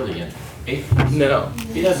even really an atheist. No.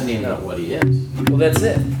 He doesn't even know what he is. Well, that's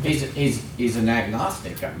it. He's an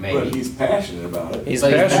agnostic, maybe. But he's passionate about it. He's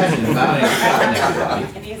But he's passionate. passionate about it. He's telling everybody.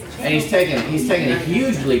 And he's taken a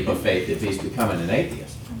huge leap of faith if he's becoming an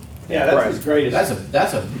atheist. Yeah, that's his greatest.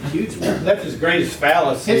 That's a huge leap. That's his greatest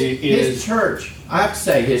fallacy His church, I have to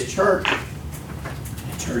say, his church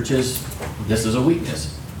is, this is a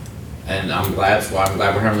weakness. And that's why I'm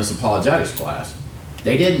glad we're having this apologetics class.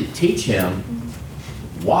 They didn't teach him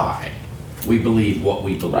why we believe what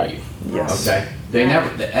we believe. Yes. Okay?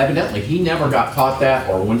 Evidently, he never got taught that,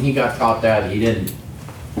 or when he got taught that, he didn't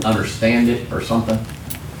understand it or something.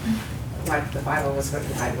 Like the Bible was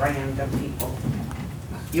written by random people.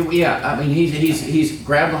 Yeah, I mean, he's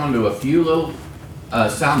grabbed onto a few little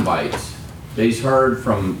sound bites that he's heard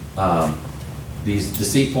from these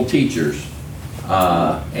deceitful teachers,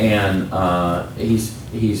 and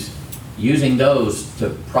he's using those to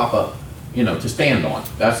prop up, to stand on.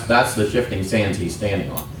 That's the shifting sands he's standing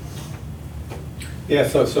on. Yeah,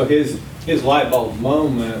 so his light bulb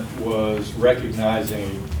moment was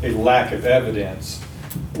recognizing a lack of evidence.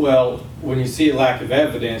 Well, when you see a lack of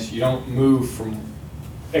evidence, you don't move from,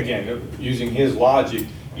 again, using his logic,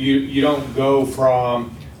 you don't go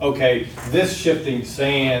from, okay, this shifting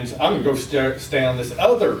sands, I'm gonna go stay on this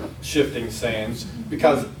other shifting sands,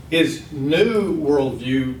 because his new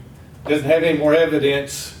worldview doesn't have any more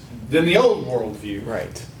evidence than the old worldview.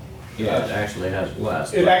 Right. Yeah, it actually has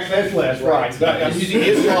less. It actually has less, right. But I'm using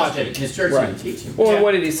his logic. His church Right. didn't teach him. Well, Yeah.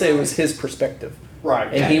 what did he say was his perspective? Right.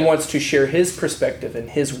 And he wants to share his perspective and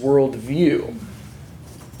his worldview.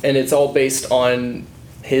 And it's all based on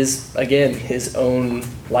his own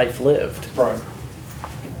life lived. Right.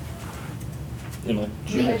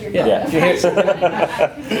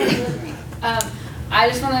 I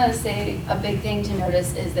just want to say a big thing to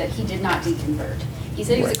notice is that he did not deconvert. He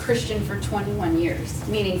said he was a Christian for 21 years,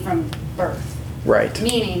 meaning from birth. Right.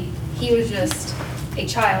 Meaning he was just a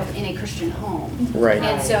child in a Christian home. Right.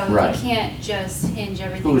 And so Right. you can't just hinge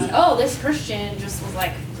everything on, oh, this Christian just was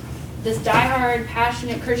like this diehard,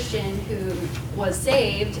 passionate Christian who was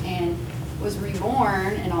saved and was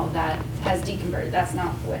reborn and all of that has deconverted. That's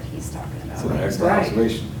not what he's talking That's about. an excellent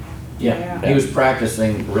observation. Yeah, he was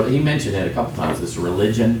practicing, he mentioned it a couple times, this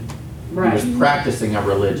religion. He was practicing a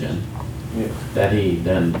religion Yeah. that he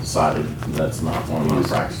then decided that's not what I'm going to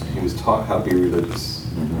practice. He was taught how to be religious.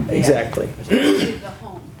 Exactly. The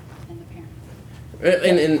home and the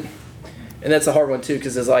parents. And that's a hard one too,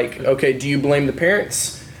 because it's like, okay, do you blame the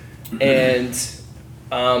parents? And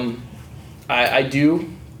I do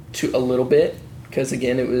to a little bit, because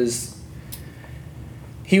again,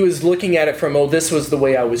 he was looking at it from, oh, this was the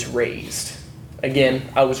way I was raised. Again,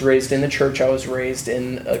 I was raised in the church, I was raised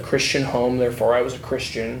in a Christian home, therefore I was a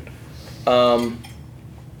Christian. But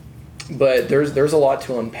there's a lot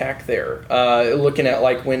to unpack there. Looking at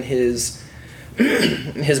like when his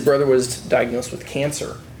brother was diagnosed with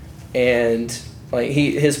cancer, and like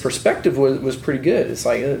his perspective was pretty good. It's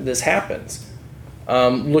like this happens.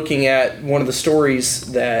 looking at one of the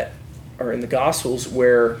stories that are in the Gospels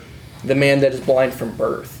where the man that is blind from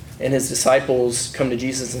birth, and his disciples come to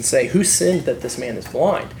Jesus and say, who sinned that this man is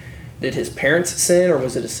blind? Did his parents sin, or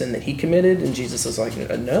was it a sin that he committed? And Jesus is like,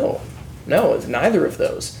 no, it's neither of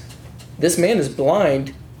those. This man is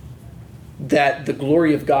blind that the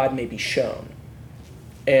glory of God may be shown.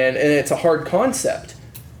 And it's a hard concept,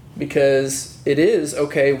 because it is,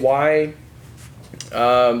 okay, why,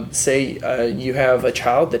 say you have a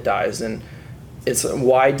child that dies, and it's,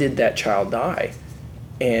 why did that child die?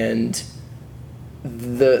 And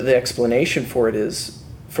the explanation for it is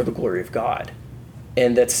for the glory of God.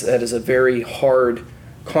 And that is a very hard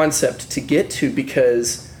concept to get to,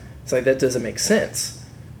 because it's like, that doesn't make sense.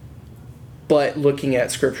 But looking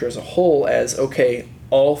at Scripture as a whole as, okay,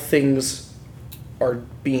 all things are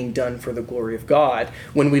being done for the glory of God.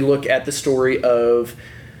 When we look at the story of,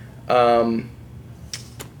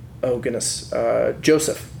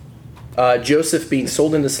 Joseph. Joseph being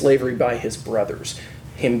sold into slavery by his brothers.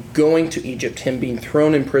 Him going to Egypt, him being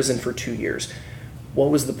thrown in prison for 2 years.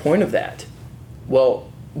 What was the point of that?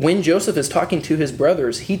 Well, when Joseph is talking to his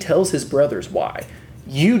brothers, he tells his brothers why.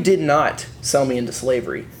 You did not sell me into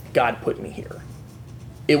slavery. God put me here.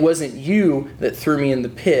 It wasn't you that threw me in the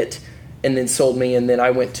pit and then sold me, and then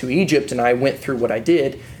I went to Egypt and I went through what I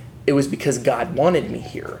did. It was because God wanted me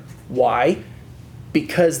here. Why?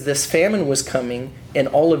 Because this famine was coming and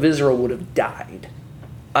all of Israel would have died.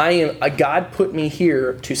 God put me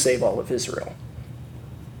here to save all of Israel.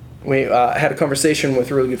 We had a conversation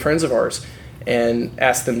with really good friends of ours and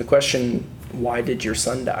asked them the question, why did your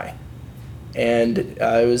son die? And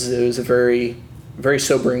it was a very, very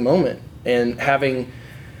sobering moment. And having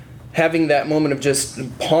that moment of just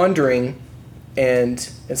pondering, and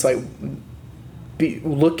it's like,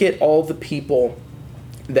 look at all the people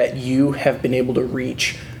that you have been able to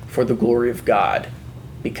reach for the glory of God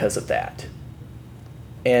because of that.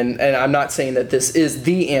 And I'm not saying that this is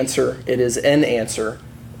the answer. It is an answer,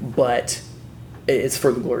 but it's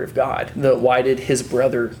for the glory of God. Why did his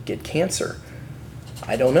brother get cancer?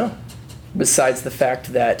 I don't know. Besides the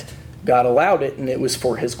fact that God allowed it and it was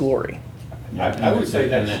for his glory. I would say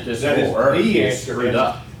that is the answer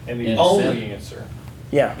and the only answer.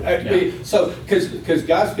 Yeah. So, because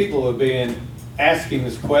God's people have been asking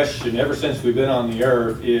this question ever since we've been on the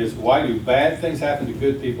earth, is why do bad things happen to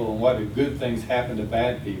good people and why do good things happen to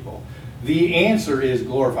bad people? The answer is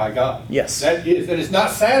glorify God. Yes. That is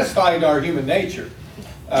not satisfying our human nature.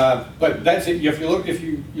 But that's it. If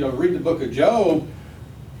you read the book of Job,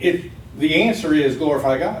 the answer is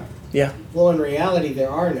glorify God. Yeah. Well, in reality, there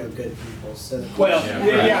are no good people. So well,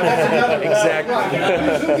 yeah, that's another exactly.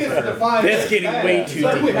 Right. Who gets to define that's getting way too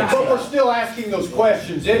deep. But we're still asking those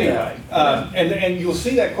questions anyway, and you'll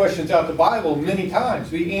see that question throughout the Bible many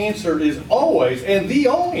times. The answer is always, and the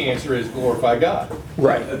only answer is glorify God.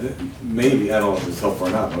 Right. Maybe I don't know if it's helpful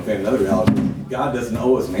or not. But okay, another reality: God doesn't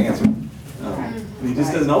owe us an answer. He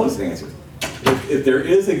just doesn't owe us an answer. If there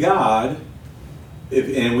is a God,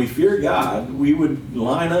 and we fear God, we would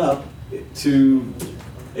line up to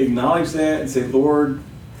acknowledge that and say, Lord,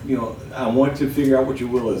 I want to figure out what your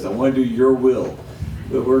will is. I want to do your will.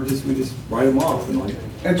 But we just write them off.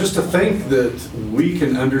 And just to think that we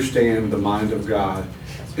can understand the mind of God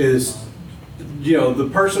is, the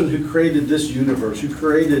person who created this universe, who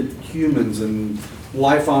created humans and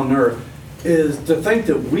life on earth, is to think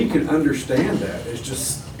that we can understand that is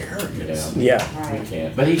just arrogance. Yeah. We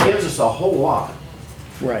can't. But he gives us a whole lot.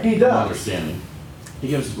 Right. He does. Understanding. He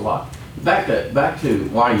gives us a lot. Back to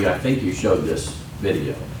why I think you showed this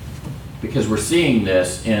video. Because we're seeing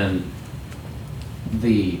this in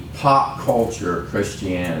the pop culture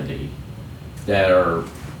Christianity that are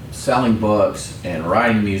selling books and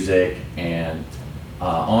writing music and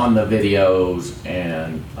on the videos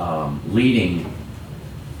and leading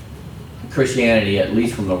Christianity, at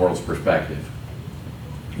least from the world's perspective.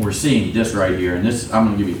 We're seeing this right here, and this I'm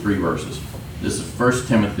going to give you 3 verses. This is 1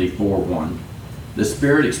 Timothy 4:1. The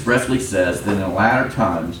Spirit expressly says that in the latter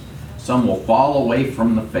times some will fall away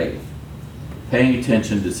from the faith, paying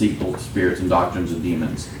attention to deceitful spirits and doctrines of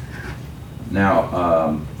demons.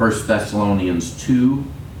 Now, 1 Thessalonians 2,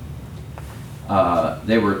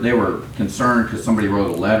 they were concerned because somebody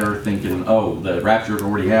wrote a letter thinking, oh, the rapture's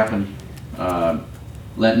already happened.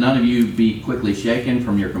 Let none of you be quickly shaken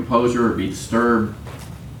from your composure or be disturbed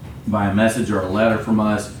by a message or a letter from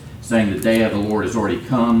us saying the day of the Lord has already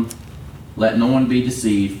come. Let no one be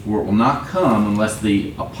deceived, for it will not come unless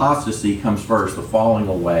the apostasy comes first, the falling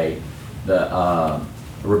away, the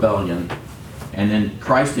rebellion. And then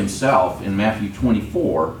Christ himself in Matthew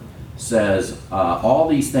 24 says, all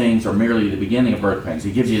these things are merely the beginning of birth pains.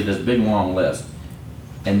 He gives you this big long list.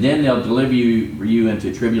 And then they'll deliver you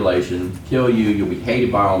into tribulation, kill you, you'll be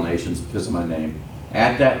hated by all nations because of my name.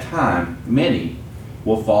 At that time, many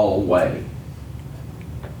will fall away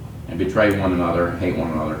and betray one another, hate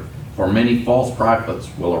one another. For many false prophets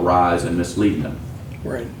will arise and mislead them.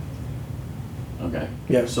 Right. Okay.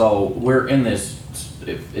 Yeah. So we're in this.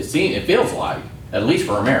 It feels like, at least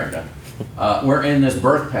for America, we're in this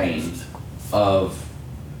birth pains of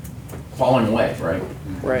falling away, right?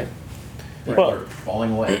 Right. Well, We're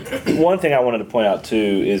falling away. One thing I wanted to point out too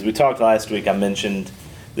is we talked last week. I mentioned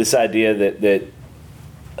this idea that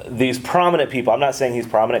these prominent people. I'm not saying he's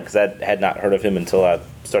prominent because I had not heard of him until I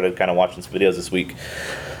started kind of watching some videos this week.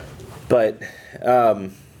 But a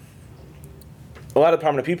lot of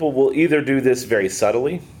prominent people will either do this very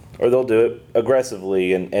subtly or they'll do it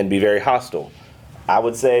aggressively and be very hostile. I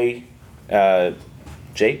would say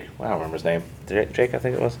Jake. I don't remember his name. Jake, I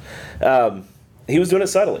think it was. He was doing it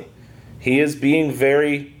subtly. He is being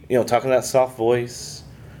very, talking that soft voice,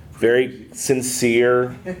 very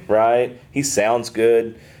sincere, right? He sounds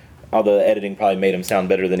good, although the editing probably made him sound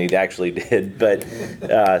better than he actually did. But,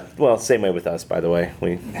 same way with us, by the way.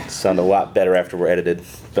 We sound a lot better after we're edited.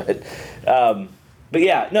 But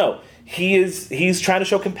yeah, no, he's trying to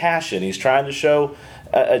show compassion. He's trying to show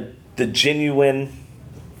the genuine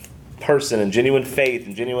person and genuine faith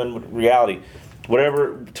and genuine reality,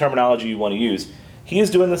 whatever terminology you want to use. He is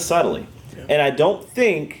doing this subtly. Yeah. And I don't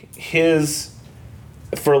think his,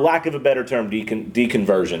 for lack of a better term,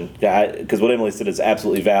 deconversion, because what Emily said is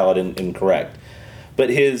absolutely valid and correct, but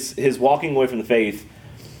his walking away from the faith,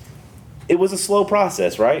 it was a slow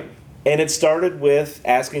process, right? And it started with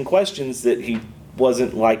asking questions that he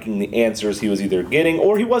wasn't liking the answers he was either getting,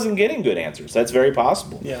 or he wasn't getting good answers. That's very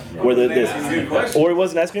possible. Yeah. Or he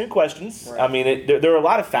wasn't asking good questions. Right. I mean, there are a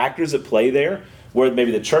lot of factors at play there, where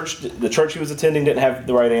maybe the church he was attending didn't have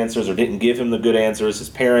the right answers or didn't give him the good answers, his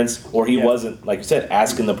parents, or he wasn't, like you said,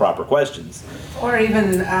 asking the proper questions. Or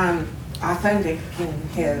even authentic in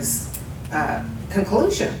his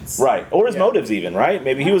conclusions. Right, or his motives even, right?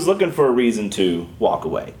 Maybe he was looking for a reason to walk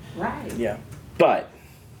away. Right. Yeah. But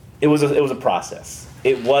it was a process.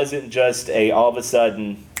 It wasn't just all of a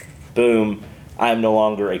sudden, boom, I'm no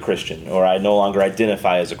longer a Christian, or I no longer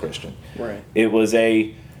identify as a Christian. Right. It was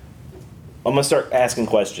I'm going to start asking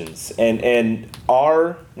questions. And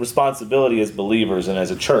our responsibility as believers and as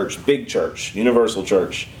a church, big church, universal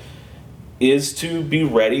church, is to be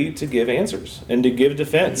ready to give answers and to give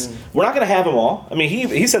defense. Mm-hmm. We're not going to have them all. I mean,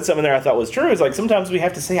 he said something there I thought was true. It's like sometimes we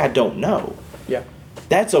have to say, I don't know. Yeah.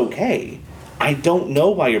 That's okay. I don't know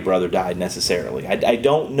why your brother died necessarily. I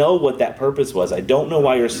don't know what that purpose was. I don't know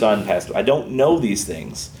why your son passed away. I don't know these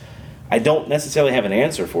things. I don't necessarily have an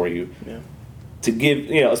answer for you. Yeah. To give,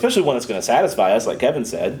 especially one that's going to satisfy us, like Kevin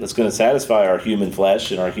said, that's going to satisfy our human flesh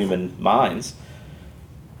and our human minds.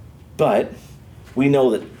 But we know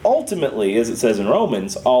that ultimately, as it says in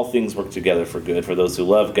Romans, all things work together for good for those who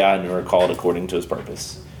love God and who are called according to his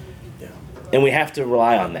purpose. Yeah. And we have to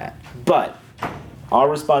rely on that. But our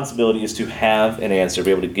responsibility is to have an answer, be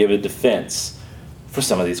able to give a defense for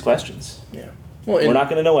some of these questions. Yeah. Well, we're not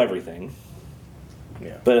going to know everything.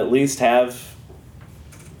 Yeah. But at least have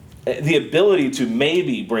the ability to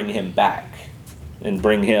maybe bring him back and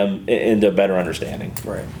bring him into a better understanding.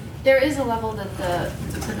 Right. There is a level that the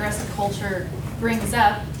progressive culture brings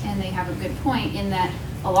up, and they have a good point, in that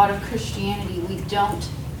a lot of Christianity, we don't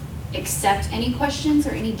accept any questions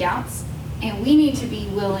or any doubts, and we need to be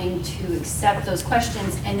willing to accept those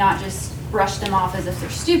questions and not just brush them off as if they're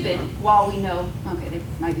stupid, while we know, okay, they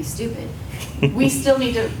might be stupid. We still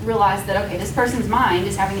need to realize that, okay, this person's mind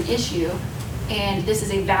is having an issue, and this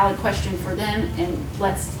is a valid question for them, and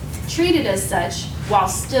let's treat it as such while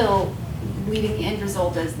still leaving the end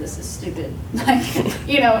result as this is stupid. Like,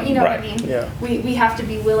 you know right. What I mean? Yeah. We have to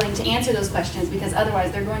be willing to answer those questions, because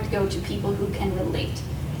otherwise they're going to go to people who can relate.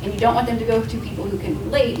 And you don't want them to go to people who can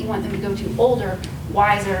relate. You want them to go to older,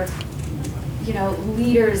 wiser,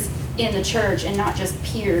 leaders in the church, and not just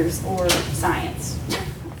peers or science.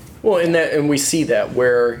 Well, and we see that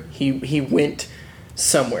where he went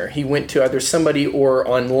somewhere. He went to either somebody or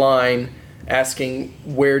online asking,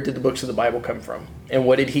 where did the books of the Bible come from? And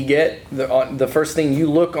what did he get? The first thing you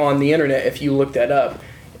look on the internet, if you look that up,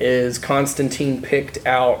 is Constantine picked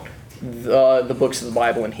out the books of the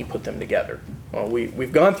Bible and he put them together. Well,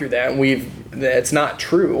 we've gone through that, and it's not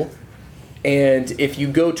true. And if you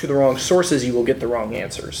go to the wrong sources, you will get the wrong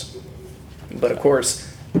answers. But of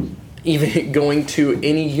course, even going to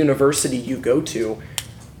any university you go to,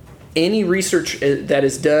 any research that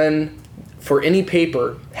is done for any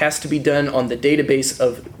paper has to be done on the database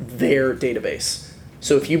of their database.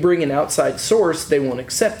 So if you bring an outside source, they won't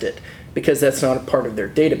accept it. because that's not a part of their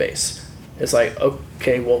database. It's like,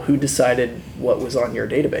 okay, well, who decided what was on your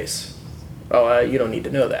database? Oh, you don't need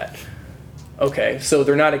to know that. Okay, so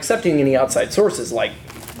they're not accepting any outside sources like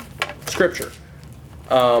Scripture.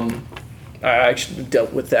 I actually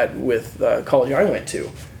dealt with that with college I went to.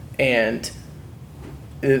 And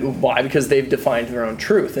why? Because they've defined their own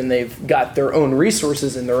truth, and they've got their own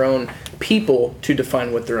resources and their own people to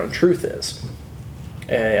define what their own truth is.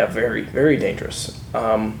 And yeah, very, very dangerous.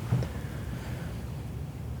 Man,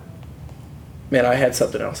 I had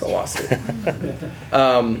something else. I lost it.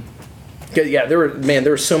 Yeah, there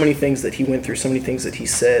were so many things that he went through, so many things that he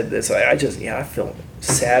said. That's I feel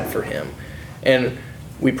sad for him, and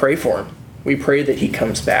we pray for him. We pray that he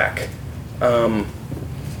comes back, or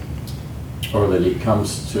that he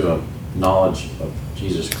comes to a knowledge of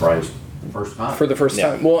Jesus Christ for the first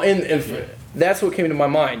time. Well, and if that's what came to my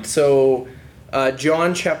mind. So,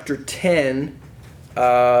 John chapter 10.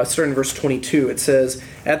 Starting in verse 22, it says,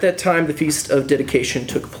 "At that time the feast of dedication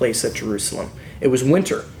took place at Jerusalem. It was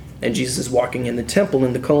winter, and Jesus is walking in the temple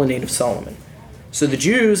in the colonnade of Solomon. So the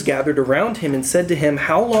Jews gathered around him and said to him,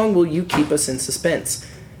 'How long will you keep us in suspense?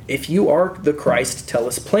 If you are the Christ, tell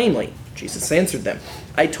us plainly.' Jesus answered them,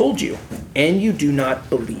 'I told you, and you do not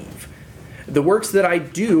believe. The works that I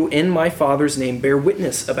do in my Father's name bear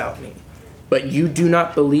witness about me. But you do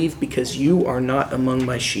not believe because you are not among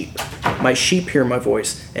my sheep. My sheep hear my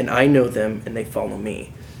voice, and I know them, and they follow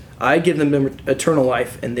me. I give them eternal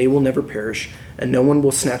life, and they will never perish, and no one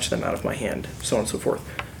will snatch them out of my hand,'" so on and so forth.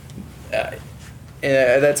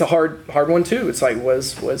 That's a hard one too. It's like,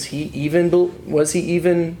 was he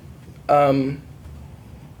even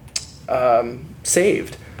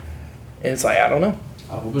saved? And it's like, I don't know.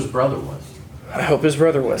 I hope his brother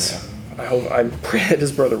was. I pray that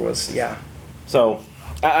his brother was. Yeah. So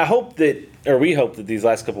I hope that, or we hope that these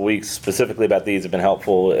last couple of weeks, specifically about these, have been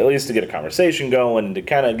helpful, at least to get a conversation going and to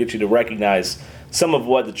kind of get you to recognize some of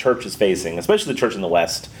what the church is facing, especially the church in the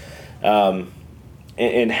West,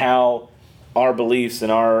 and how our beliefs and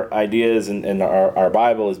our ideas and our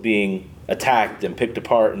Bible is being attacked and picked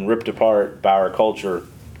apart and ripped apart by our culture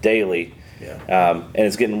daily. Yeah. And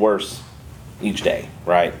it's getting worse each day,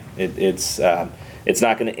 right? It's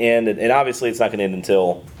not going to end, and obviously it's not going to end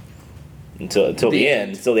until the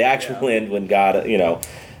end, until the actual end, when God,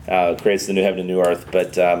 creates the new heaven and new earth.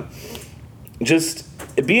 But just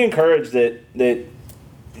be encouraged that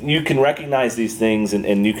you can recognize these things,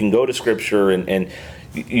 and you can go to Scripture, and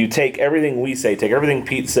you take everything we say, take everything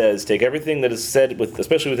Pete says, take everything that is said,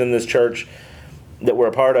 especially within this church that we're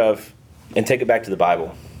a part of, and take it back to the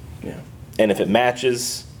Bible. Yeah. And if it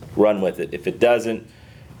matches, run with it. If it doesn't,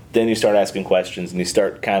 then you start asking questions, and you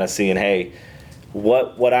start kind of seeing, hey,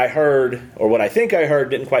 what I heard or what I think I heard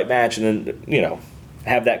didn't quite match, and then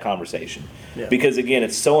have that conversation. Yeah. Because again,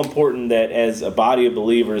 it's so important that as a body of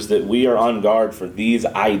believers that we are on guard for these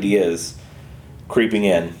ideas creeping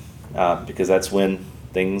in, because that's when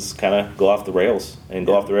things kind of go off the rails, and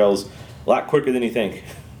go off the rails a lot quicker than you think.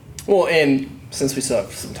 Well, and since we still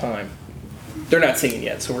have some time, they're not singing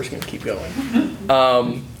yet, so we're just going to keep going.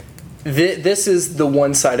 This is the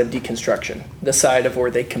one side of deconstruction, the side of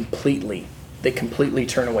where they completely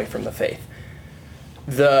turn away from the faith.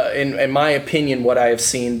 In my opinion, what I have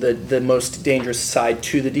seen, the most dangerous side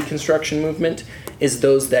to the deconstruction movement is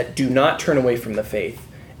those that do not turn away from the faith,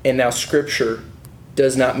 and now Scripture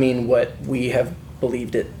does not mean what we have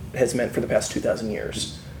believed it has meant for the past 2,000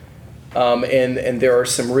 years. And there are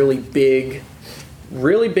some really big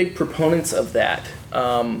proponents of that.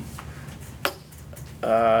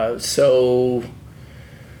 So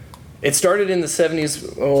it started in the 70s,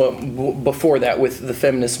 before that, with the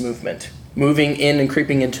feminist movement, moving in and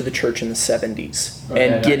creeping into the church in the 70s.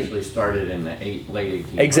 And actually started in the late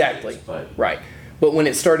 1800s. Exactly, right. But when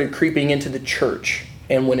it started creeping into the church,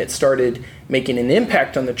 and when it started making an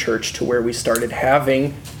impact on the church to where we started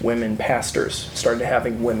having women pastors, started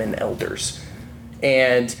having women elders,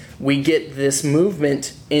 and we get this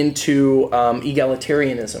movement into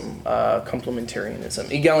egalitarianism,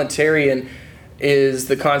 complementarianism. Egalitarian is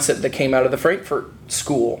the concept that came out of the Frankfurt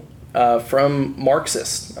School from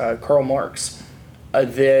Marxists, Karl Marx.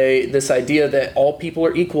 This idea that all people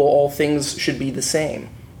are equal, all things should be the same.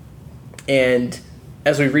 And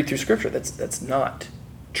as we read through Scripture, that's not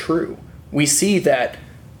true. We see that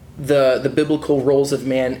the biblical roles of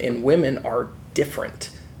man and women are different.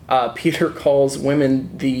 Peter calls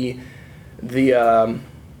women the not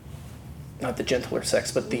the gentler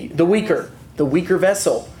sex, but the weaker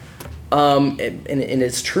vessel. And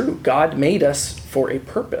it's true. God made us for a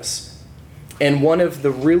purpose. And one of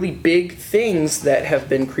the really big things that have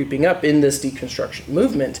been creeping up in this deconstruction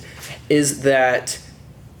movement is that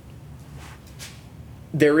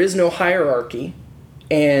there is no hierarchy,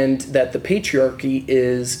 and that the patriarchy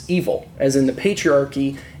is evil, as in the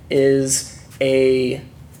patriarchy is a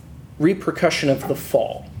repercussion of the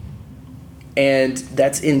fall. And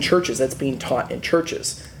that's in churches, that's being taught in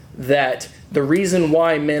churches, that the reason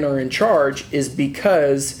why men are in charge is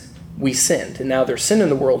because we sinned, and now there's sin in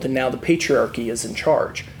the world, and now the patriarchy is in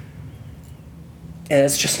charge. And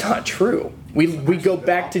it's just not true. We go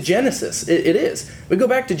back to Genesis. It is. We go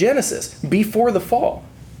back to Genesis. Before the fall,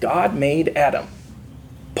 God made Adam.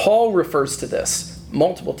 Paul refers to this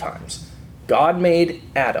multiple times. God made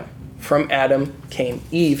Adam. From Adam came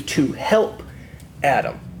Eve to help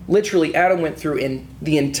Adam. Literally, Adam went through in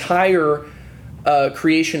the entire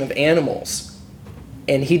creation of animals,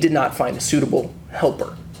 and he did not find a suitable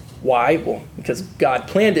helper. Why? Well, because God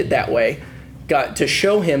planned it that way, to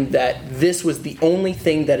show him that this was the only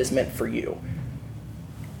thing that is meant for you.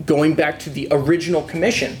 Going back to the original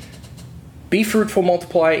commission, be fruitful,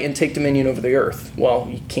 multiply, and take dominion over the earth. Well,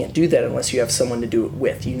 you can't do that unless you have someone to do it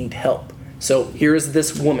with. You need help. So here is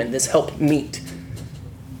this woman, this helpmeet.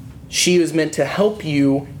 She was meant to help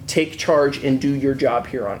you take charge and do your job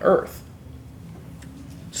here on earth.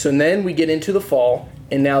 So then we get into the fall,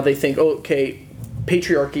 and now they think, oh, okay,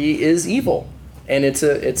 patriarchy is evil, and it's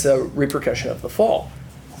a repercussion of the fall.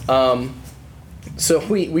 So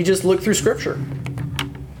we just look through Scripture,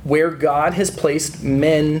 where God has placed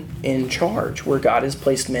men in charge, where God has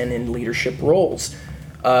placed men in leadership roles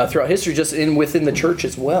throughout history, just within the church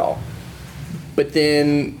as well. But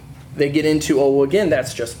then they get into, oh, well, again,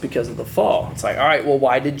 that's just because of the fall. It's like, all right, well,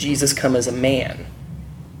 why did Jesus come as a man?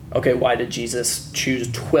 Okay, why did Jesus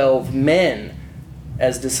choose 12 men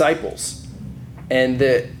as disciples? And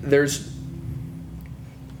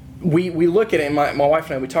we look at it, and my wife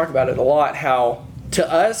and I, we talk about it a lot, how to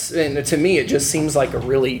us, and to me, it just seems like a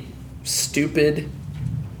really stupid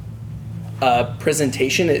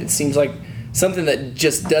presentation. It seems like something that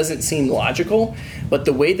just doesn't seem logical, but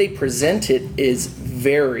the way they present it is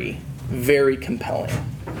very, very compelling.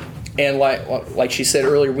 And like she said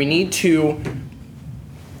earlier, we need to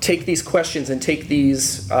take these questions and take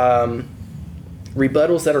these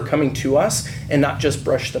rebuttals that are coming to us and not just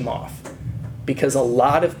brush them off. Because a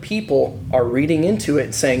lot of people are reading into it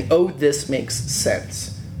and saying, oh, this makes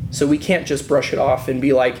sense. So we can't just brush it off and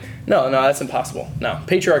be like, no, that's impossible. No,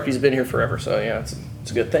 patriarchy's been here forever, so yeah,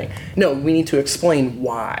 it's a good thing. No, we need to explain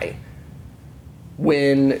why.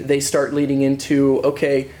 When they start leading into,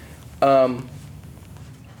 okay, God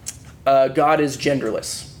is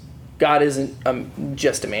genderless. God isn't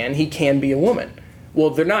just a man. He can be a woman.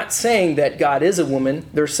 Well, they're not saying that God is a woman.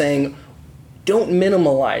 They're saying, don't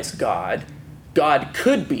minimalize God. God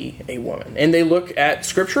could be a woman. And they look at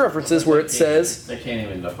scripture references where it says... They can't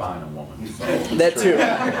even define a woman. So. That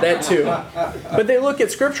too. But they look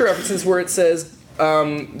at scripture references where it says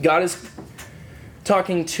God is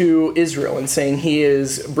talking to Israel and saying he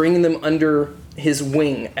is bringing them under his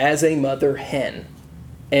wing as a mother hen.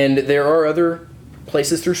 And there are other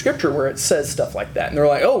places through scripture where it says stuff like that. And they're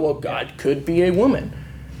like, oh, well, God could be a woman.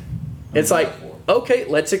 It's like, okay,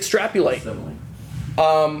 let's extrapolate.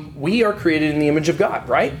 We are created in the image of God,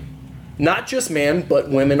 right? Not just man, but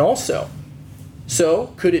women also.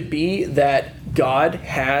 So could it be that God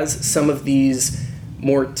has some of these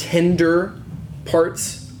more tender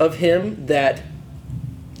parts of him that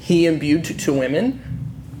he imbued to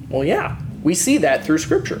women? Well, yeah, we see that through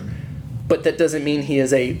scripture. But that doesn't mean he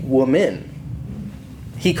is a woman.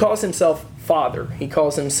 He calls himself Father. He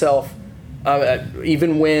calls himself,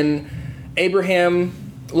 even when Abraham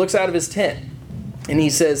looks out of his tent, and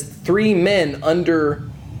he says, 3 men under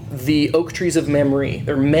the oak trees of Mamre.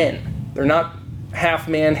 They're men. They're not half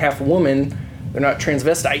man, half woman. They're not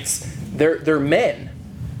transvestites. They're men.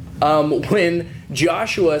 When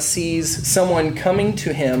Joshua sees someone coming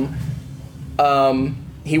to him,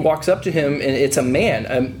 he walks up to him, and it's a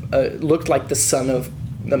man, looked like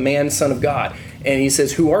the man, son of God. And he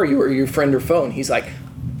says, who are you? Are you your friend or foe? And he's like,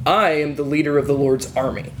 I am the leader of the Lord's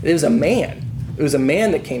army. It was a man. It was a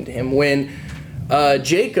man that came to him. When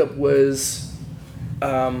Jacob was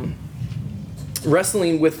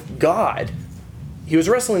wrestling with God, he was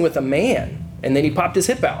wrestling with a man, and then he popped his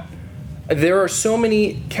hip out. There are so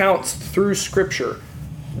many counts through Scripture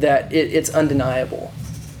that it's undeniable.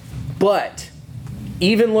 But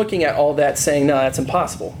even looking at all that, saying, no, that's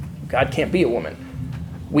impossible. God can't be a woman.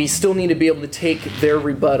 We still need to be able to take their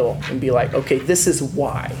rebuttal and be like, okay, this is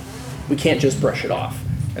why. We can't just brush it off.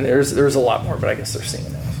 And there's a lot more, but I guess they're seeing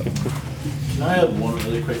it now. So. Can I add one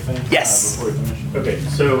really quick thing? Yes. Before we finish? Okay,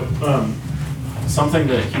 so something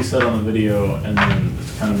that he said on the video, and then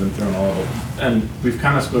it's kind of been thrown all over, and we've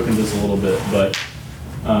kind of spoken to this a little bit, but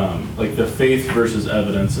like the faith versus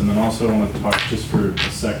evidence, and then also I want to talk just for a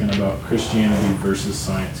second about Christianity versus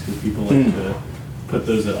science, because people like to put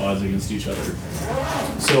those at odds against each other.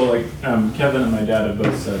 So like Kevin and my dad have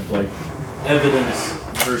both said, like, evidence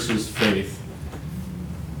versus faith.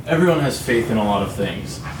 Everyone has faith in a lot of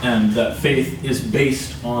things, and that faith is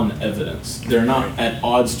based on evidence. They're not at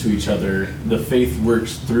odds to each other. The faith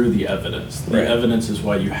works through the evidence. The evidence is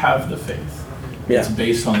why you have the faith. It's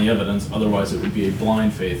based on the evidence, otherwise it would be a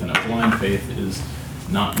blind faith, and a blind faith is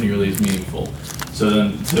not nearly as meaningful. So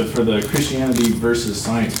then, for the Christianity versus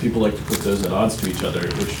science, people like to put those at odds to each other,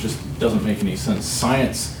 which just doesn't make any sense.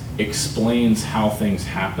 Science explains how things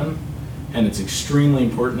happen, and it's extremely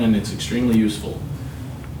important and it's extremely useful.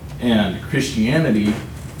 And Christianity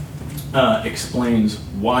explains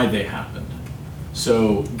why they happened.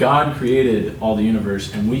 So God created all the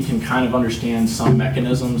universe, and we can kind of understand some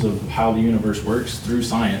mechanisms of how the universe works through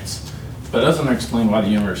science, but it doesn't explain why the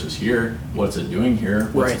universe is here, what's it doing here,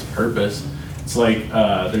 what's its purpose. It's like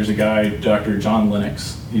there's a guy, Dr. John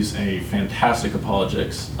Lennox. He's a fantastic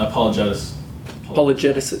apologeticist, apologist.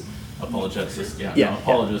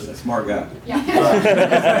 Smart guy.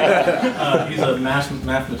 He's a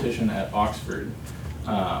mathematician at Oxford.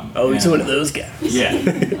 He's one of those guys. Yeah.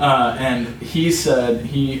 And he said,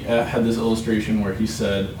 he had this illustration where he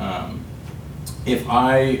said, if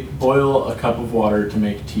I boil a cup of water to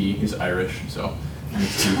make tea, he's Irish, so he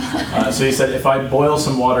makes tea. So he said, if I boil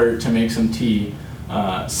some water to make some tea,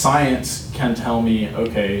 science can tell me,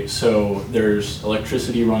 okay, so there's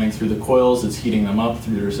electricity running through the coils, it's heating them up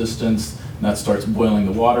through the resistance, and that starts boiling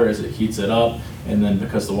the water as it heats it up, and then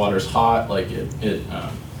because the water's hot, like it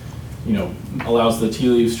allows the tea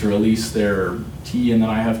leaves to release their tea, and then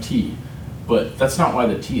I have tea. But that's not why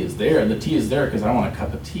the tea is there. The tea is there because I want a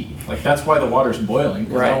cup of tea. Like, that's why the water's boiling,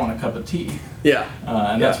 because I want a cup of tea.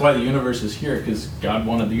 And that's why the universe is here, because God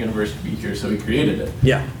wanted the universe to be here, so he created it.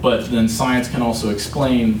 But then science can also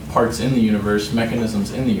explain parts in the universe,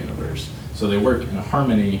 mechanisms in the universe. So they work in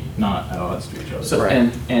harmony, not at odds to each other. So,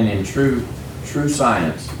 and in true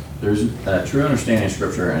science, there's a true understanding of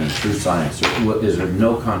Scripture and true science. There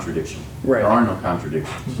no contradiction. There are no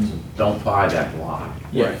contradictions. Don't buy that lie.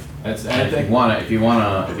 If you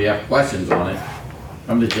have questions on it,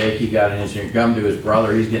 come to Jake. He got an engineer. Come to his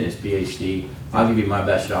brother. He's getting his PhD. I'll give you my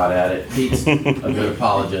best shot at it. He's a good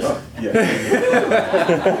apologist. We can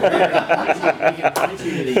point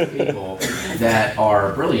you to these people that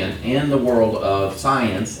are brilliant in the world of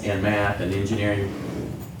science and math and engineering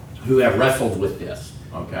who have wrestled with this.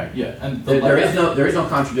 Okay. And there is no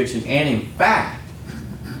contradiction. And in fact,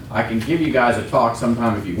 I can give you guys a talk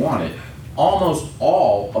sometime if you want it. Almost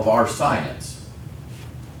all of our science,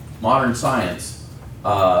 modern science,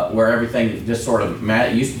 where everything just sort of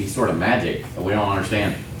used to be sort of magic that we don't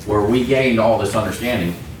understand, where we gained all this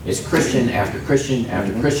understanding, is Christian after Christian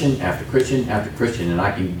after Christian after Christian after Christian. And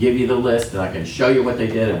I can give you the list, and I can show you what they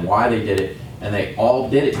did and why they did it. And they all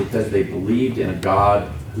did it because they believed in a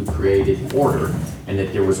God who created order, and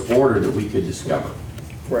that there was order that we could discover.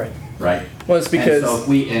 Right. Well, it's because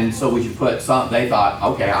so we should put some. They thought,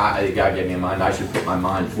 okay, God gave me a mind. I should put my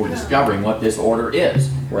mind for discovering what this order is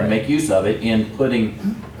and make use of it in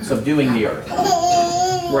subduing the earth.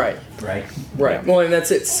 Right. Well, and that's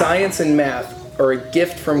it. Science and math are a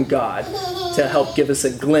gift from God to help give us a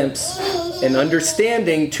glimpse and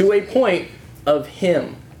understanding to a point of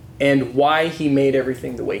Him and why He made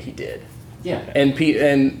everything the way He did. And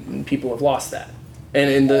people have lost that.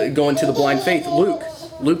 And going to the blind faith,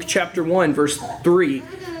 Luke chapter 1, verse 3,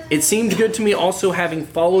 it seemed good to me also, having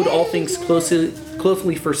followed all things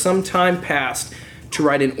closely for some time past, to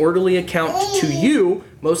write an orderly account to you,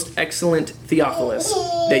 most excellent Theophilus,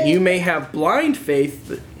 that you may have blind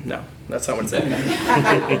faith. No, that's not what it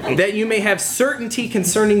said. That you may have certainty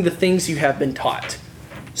concerning the things you have been taught.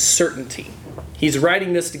 Certainty. He's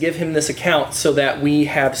writing this to give him this account so that we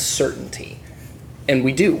have certainty. And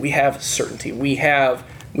we do. We have certainty. We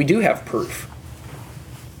do have proof.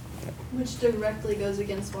 Which directly goes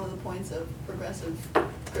against one of the points of progressive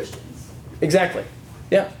Christians. Exactly.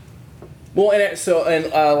 Yeah. Well,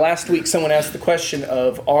 and last week someone asked the question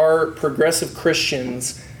of, are progressive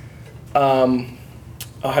Christians, how'd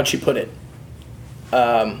she put it?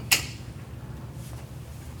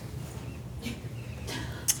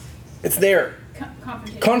 It's there.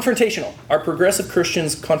 Confrontational. Are progressive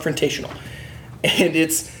Christians confrontational? And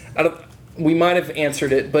we might have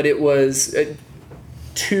answered it, but it was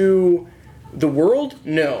to the world,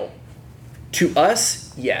 no. To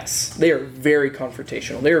us, yes. They are very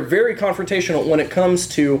confrontational. They are very confrontational when it comes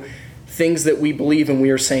to things that we believe and we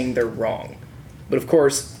are saying they're wrong. But of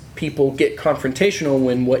course, people get confrontational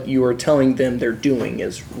when what you are telling them they're doing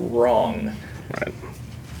is wrong. Right.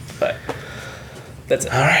 But that's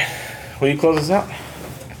it. All right. Will you close us out?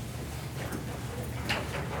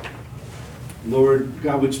 Lord,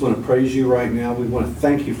 God, we just want to praise you right now. We want to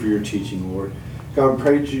thank you for your teaching, Lord. God, we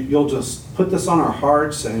pray that you'll just put this on our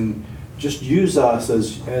hearts and just use us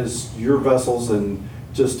as your vessels and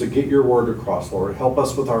just to get your word across, Lord. Help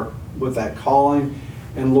us with that calling.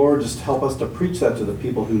 And Lord, just help us to preach that to the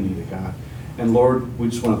people who need it, God. And Lord, we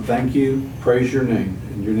just want to thank you, praise your name.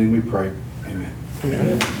 In your name we pray. Amen.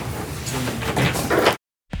 Amen.